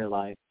in your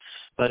life,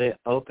 but it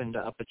opened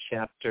up a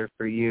chapter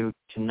for you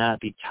to not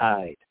be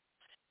tied.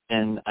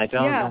 And I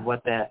don't know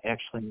what that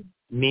actually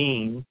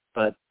means,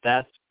 but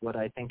that's what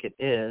I think it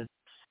is.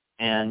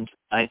 And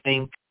I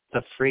think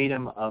the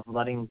freedom of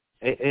letting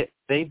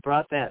they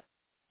brought that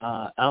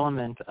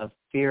element of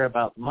fear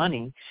about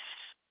money.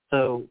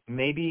 So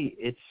maybe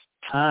it's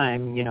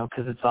time,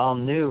 because it's all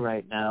new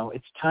right now,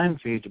 it's time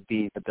for you to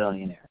be the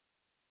billionaire.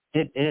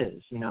 It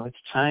is, it's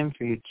time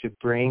for you to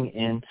bring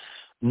in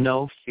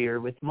no fear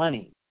with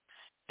money.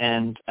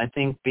 And I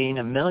think being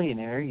a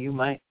millionaire,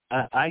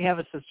 I have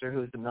a sister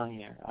who's a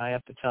millionaire. I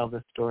have to tell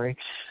this story.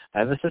 I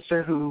have a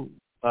sister who,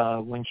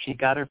 when she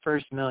got her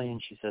first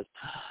million, she says,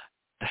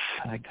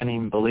 I couldn't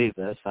even believe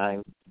this. I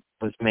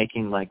was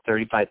making like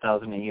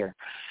 $35,000 a year.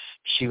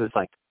 She was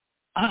like,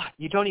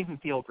 you don't even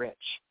feel rich.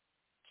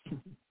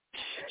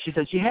 She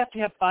says, you have to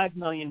have $5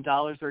 million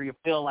or you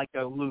feel like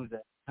you'll lose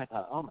it. I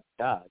thought, oh, my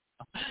God.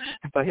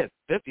 If I had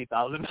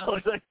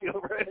 $50,000, I'd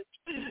feel rich.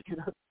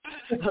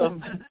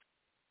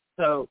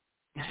 So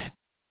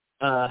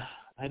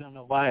I don't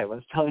know why I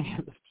was telling you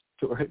this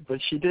story, but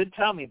she did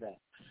tell me that.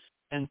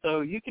 And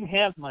so you can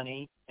have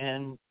money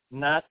and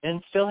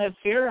still have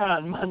fear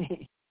on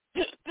money.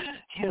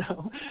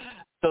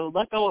 So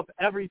let go of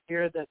every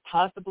fear that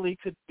possibly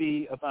could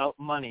be about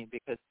money,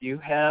 because you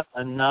have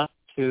enough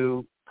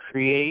to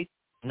create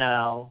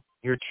now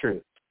your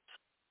truth.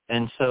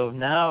 And so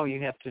now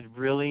you have to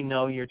really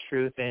know your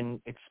truth and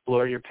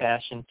explore your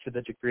passion to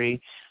the degree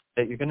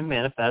that you're going to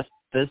manifest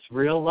this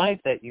real life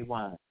that you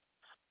want.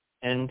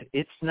 And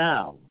it's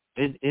now.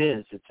 It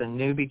is. It's a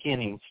new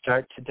beginning.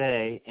 Start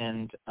today.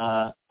 And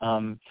not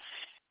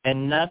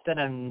that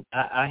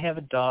I have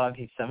a dog.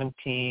 He's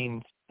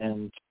 17,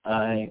 and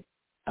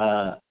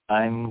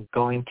I'm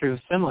going through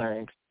similar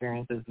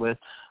experiences with.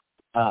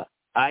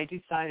 I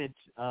decided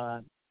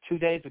to 2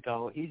 days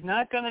ago, he's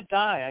not going to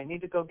die. I need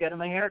to go get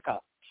him a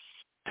haircut.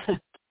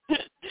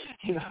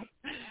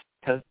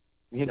 Because,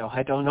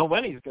 I don't know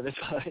when he's going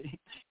to die.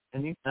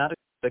 And he's not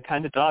the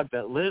kind of dog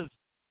that lives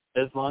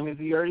as long as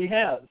he already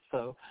has.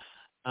 So,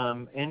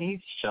 and he's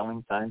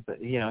showing signs that,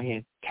 he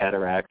has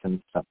cataracts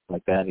and stuff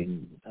like that.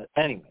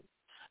 Anyway,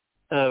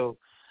 so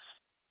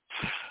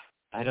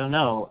I don't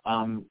know.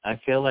 I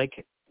feel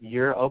like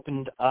they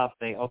opened up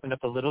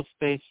a little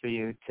space for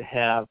you to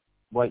have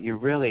what you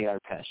really are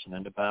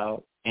passionate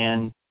about.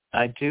 And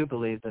I do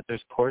believe that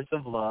there's cords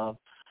of love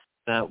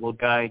that will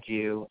guide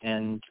you,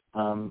 and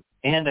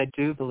I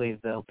do believe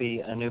there'll be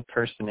a new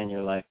person in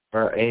your life,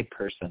 or a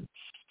person.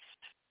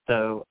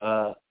 So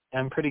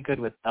I'm pretty good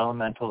with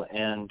elemental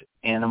and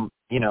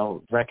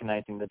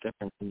recognizing the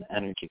difference in the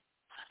energy.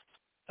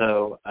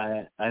 So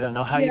I don't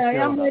know how you feel about that.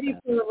 Yeah, I'm ready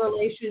for a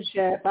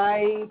relationship.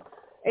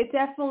 It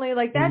definitely,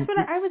 like, that's what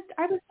I was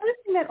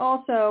noticing that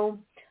also.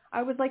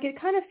 I was like, it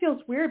kind of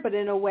feels weird, but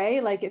in a way,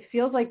 like, it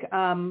feels like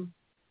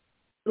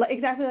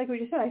exactly like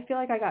what you said. I feel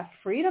like I got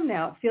freedom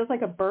now. It feels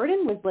like a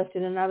burden was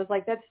lifted, and I was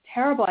like, that's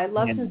terrible. I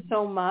loved him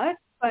so much,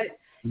 but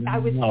I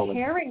was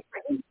caring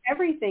for him,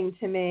 everything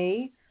to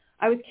me.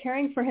 I was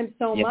caring for him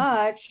so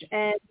much,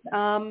 and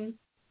now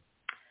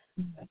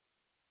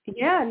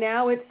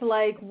it's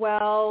like,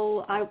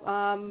 well,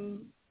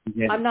 I'm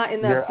not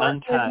in the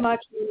front as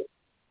much.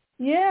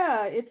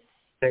 Yeah, it's.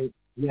 They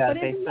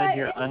said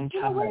you're untied.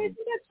 Isn't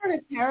that sort of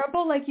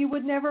terrible? Like, you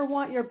would never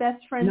want your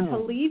best friend to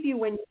leave you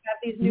when you have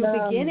these new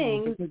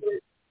beginnings.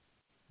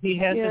 He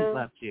hasn't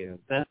left you.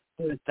 That's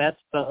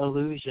the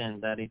illusion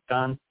that he's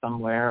gone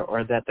somewhere,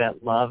 or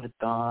that love is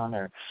gone,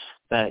 or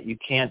that you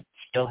can't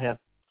still have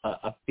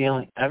a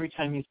feeling. Every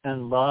time you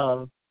send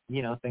love,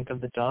 think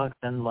of the dog,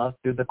 send love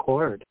through the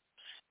cord,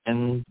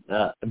 and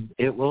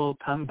it will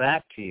come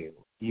back to you.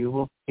 You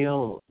will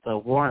feel the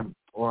warmth,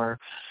 or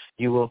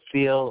you will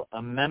feel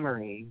a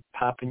memory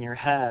pop in your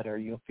head, or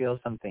you'll feel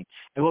something.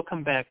 It will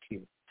come back to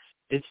you.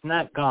 It's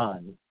not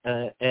gone.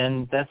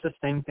 And that's the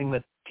same thing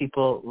with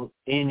people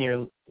in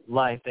your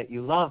life that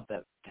you love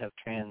that have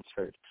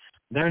transferred.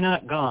 They're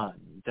not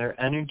gone. Their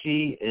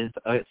energy is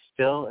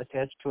still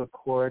attached to a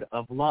cord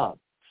of love.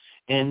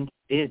 And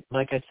it,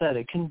 like I said,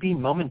 it can be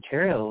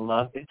momentary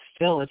love. It's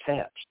still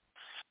attached.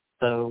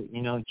 So,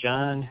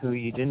 John, who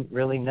you didn't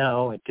really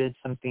know, it did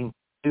something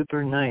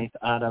super nice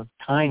out of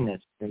kindness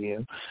for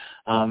you,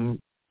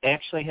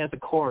 actually has a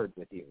cord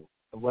with you.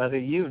 Whether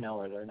you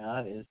know it or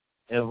not is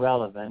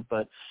irrelevant,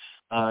 but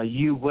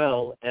you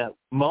will at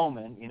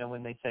moment,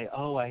 when they say,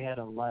 oh, I had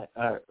a life,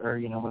 or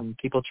when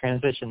people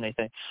transition, they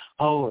say,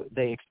 oh,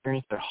 they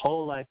experience their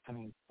whole life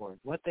coming forward.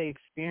 What they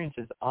experience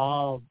is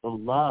all the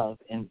love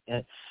and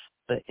the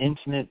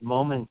intimate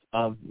moments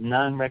of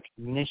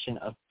non-recognition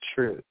of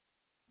truth.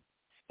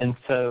 And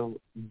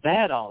so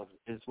that all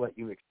is what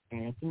you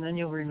experience. And then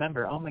you'll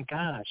remember, oh, my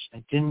gosh,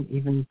 I didn't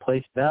even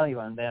place value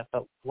on that.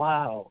 But,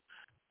 wow,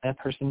 that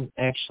person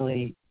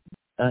actually,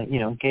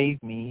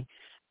 gave me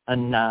a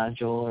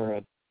nodule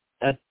or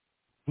a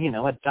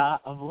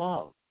dot of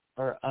love,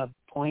 or a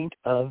point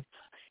of,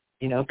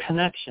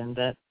 connection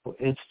that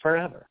is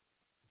forever.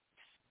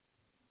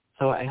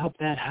 So I hope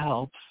that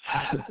helps.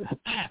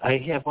 I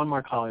have one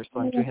more caller, so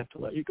I do have to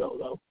let you go,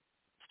 though.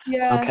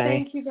 Yeah, okay.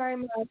 Thank you very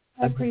much.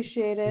 I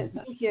appreciate it.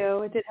 Thank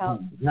you. It did help.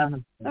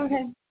 Namaste.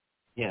 Okay.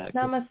 Yeah.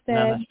 Namaste.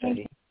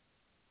 Namaste.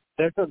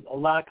 There's a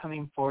lot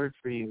coming forward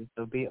for you,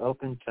 so be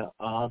open to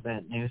all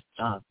that new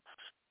stuff.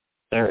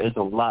 There is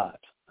a lot.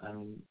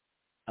 And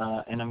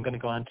I'm going to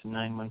go on to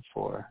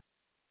 914.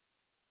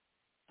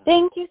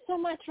 Thank you so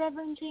much,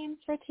 Reverend James,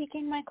 for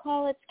taking my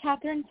call. It's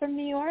Catherine from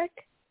New York.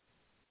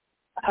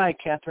 Hi,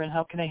 Catherine.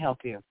 How can I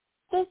help you?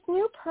 This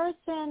new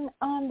person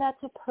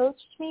that's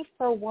approached me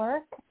for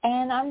work,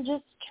 and I'm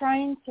just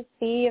trying to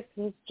see if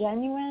he's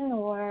genuine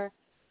or,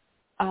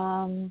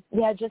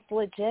 just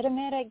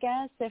legitimate, I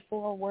guess, if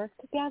we'll work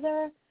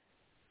together.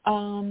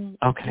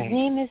 Okay. His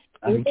name is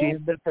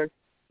David.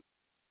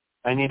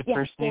 I need a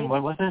first name. David.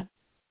 What was it?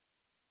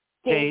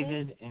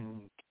 David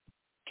and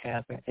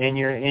Catherine. And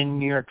you're in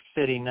New York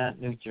City, not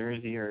New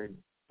Jersey,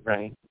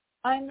 right?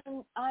 I'm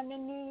in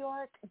New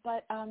York,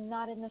 but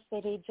not in the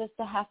city, just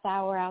a half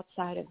hour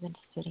outside of the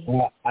city.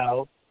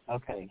 Oh,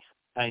 okay.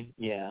 I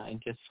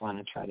just want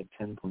to try to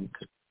pinpoint.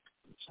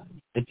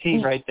 Is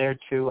he right there,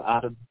 too,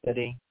 out of the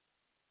city?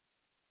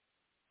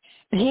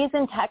 He's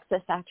in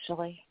Texas,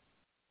 actually.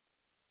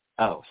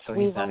 Oh, so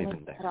he's not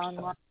even there.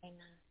 Online.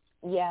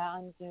 Yeah,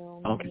 on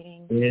Zoom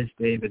meeting. Is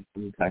David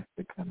from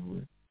Texas kind of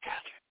weird?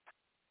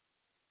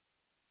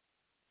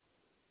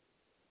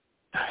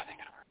 I think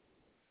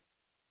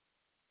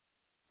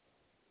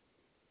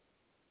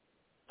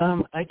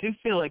I do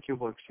feel like your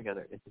works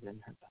together. It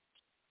didn't hurt that.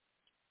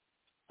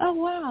 Oh,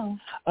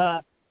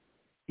 wow.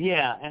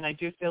 Yeah, and I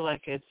do feel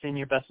like it's in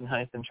your best and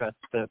highest interest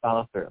to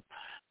follow through.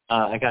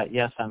 I got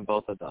yes on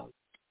both of those.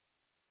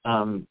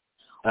 How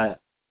fast?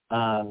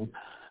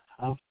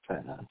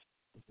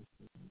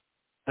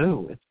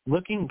 Oh, it's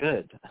looking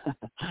good.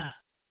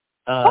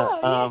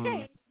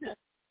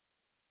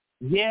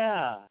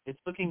 Yeah, it's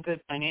looking good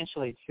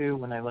financially, too,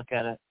 when I look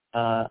at it.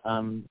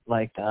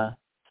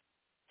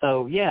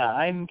 So yeah,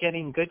 I'm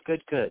getting good.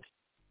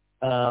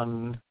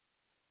 And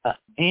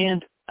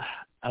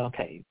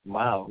okay,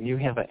 wow, you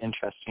have an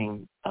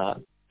interesting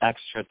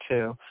extra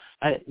too.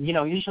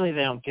 Usually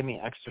they don't give me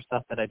extra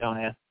stuff that I don't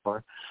ask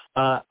for.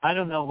 I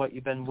don't know what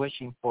you've been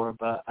wishing for,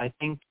 but I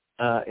think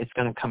it's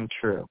going to come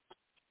true.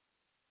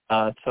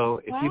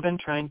 So if you've been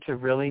trying to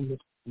really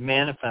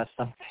manifest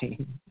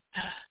something,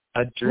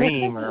 a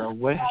dream or a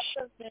wish. Lots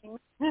of things.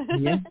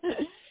 Yeah.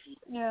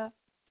 Yeah.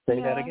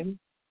 Say that again?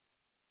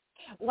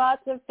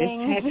 Lots of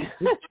things.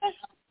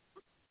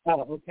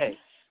 Oh, okay.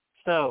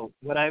 So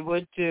what I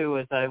would do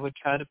is I would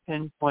try to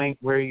pinpoint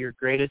where your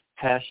greatest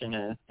passion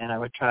is, and I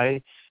would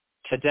try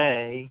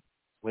today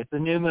with the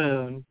new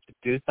moon to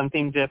do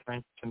something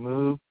different, to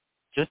move,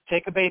 just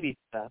take a baby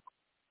step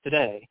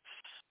today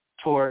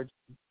towards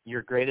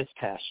your greatest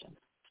passion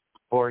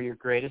or your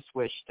greatest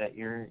wish that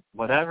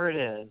whatever it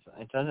is,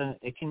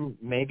 it can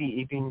maybe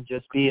even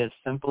just be as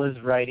simple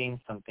as writing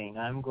something.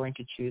 I'm going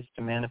to choose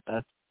to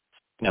manifest,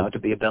 to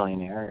be a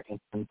billionaire,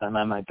 since I'm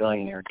on my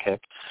billionaire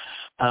kick.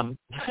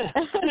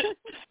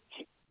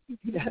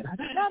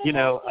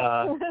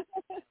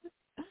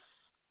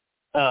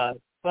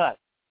 But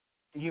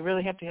you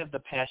really have to have the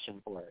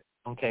passion for it,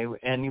 okay?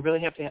 And you really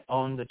have to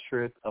own the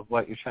truth of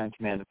what you're trying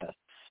to manifest.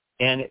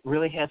 And it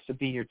really has to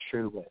be your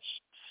true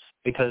wish,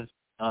 because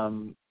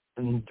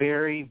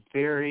very,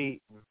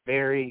 very,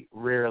 very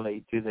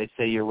rarely do they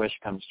say your wish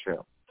comes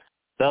true.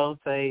 They'll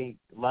say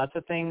lots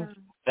of things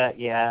that,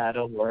 yeah,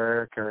 it'll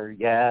work, or,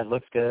 yeah, it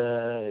looks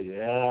good,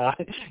 yeah.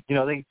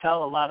 They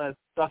tell a lot of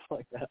stuff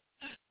like that.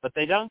 But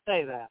they don't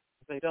say that.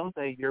 They don't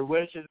say your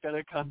wish is going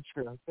to come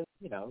true.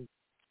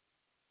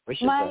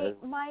 Wishes my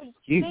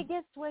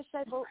biggest wish,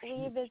 I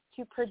believe, is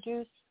to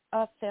produce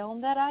a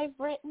film that I've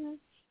written.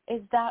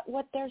 Is that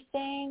what they're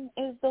saying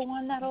is the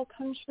one that'll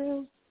come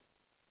true?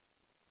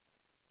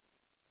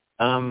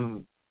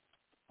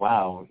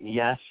 Wow.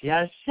 Yes.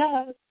 Yay!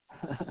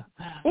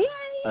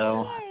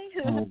 So,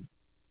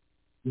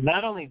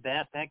 not only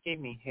that gave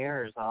me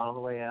hairs all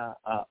the way out.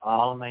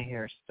 All of my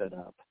hair stood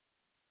up.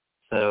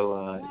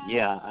 So,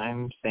 yeah,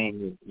 I'm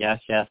saying yes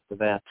to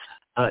that.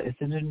 Is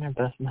it in their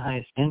best and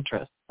highest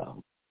interest,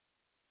 though?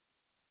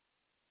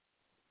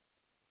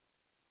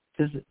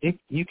 Because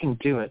you can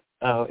do it.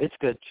 Oh, it's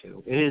good,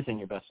 too. It is in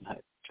your best and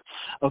highest interest.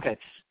 Okay,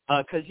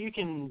 because you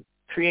can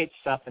create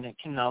stuff, and it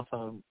can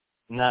also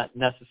not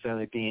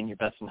necessarily be in your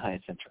best and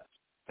highest interest,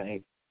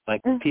 okay?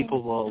 Like,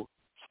 people will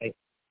say,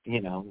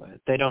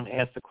 they don't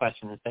ask the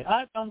question and say,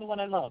 I found the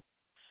one I love.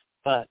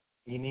 But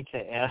you need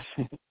to ask,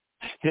 is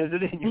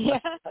it in your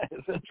best and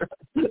highest interest?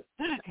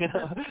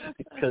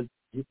 Because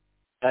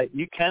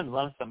you can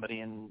love somebody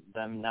and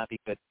them not be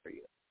good for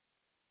you.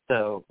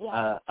 So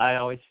I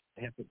always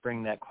have to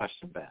bring that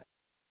question back.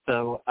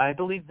 So I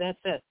believe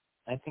that's it.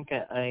 I think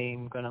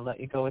I'm going to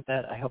let you go with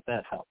that. I hope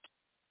that helped.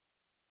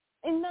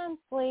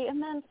 Immensely.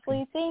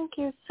 Thank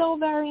you so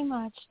very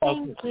much.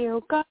 Thank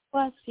you. God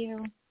bless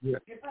you.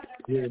 You're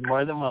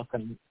more than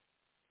welcome.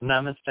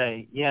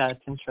 Namaste. Yeah,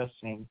 it's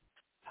interesting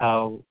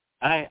how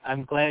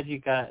I'm glad you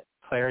got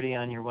clarity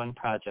on your one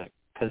project,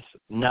 because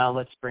now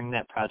let's bring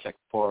that project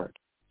forward.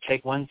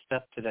 Take one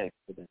step today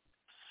for this.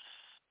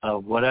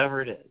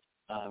 Whatever it is,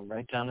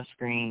 write down a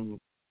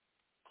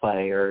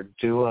screenplay or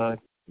do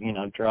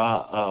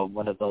draw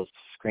one of those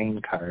screen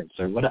cards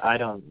or what. I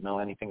don't know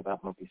anything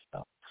about movie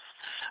stuff.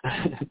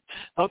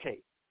 Okay,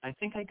 I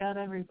think I got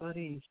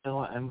everybody. So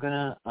I'm going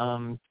to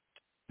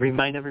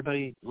remind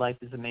everybody life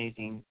is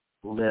amazing.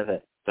 Live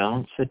it.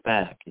 Don't sit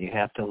back. You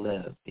have to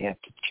live. You have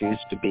to choose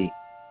to be.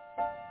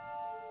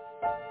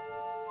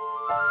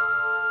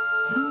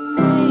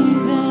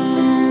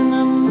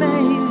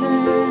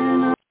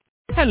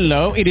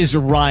 Hello, it is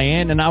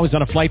Ryan, and I was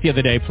on a flight the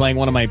other day playing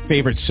one of my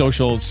favorite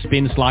social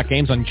spin slot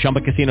games on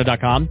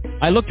ChumbaCasino.com.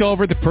 I looked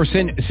over at the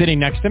person sitting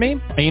next to me,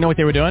 and you know what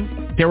they were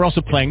doing? They were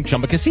also playing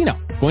Chumba Casino.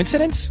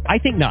 Coincidence? I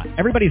think not.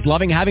 Everybody's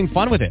loving having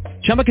fun with it.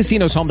 Chumba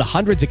Casino is home to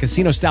hundreds of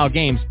casino-style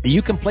games that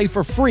you can play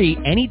for free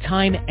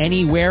anytime,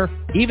 anywhere,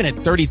 even at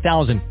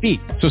 30,000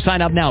 feet. So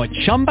sign up now at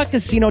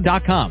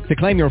ChumbaCasino.com to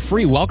claim your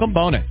free welcome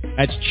bonus.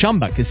 That's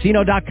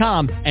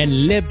ChumbaCasino.com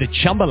and live the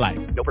Chumba life.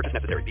 No purchase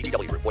necessary.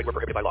 VGW. Void where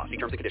prohibited by law. See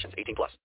terms and conditions. 18+.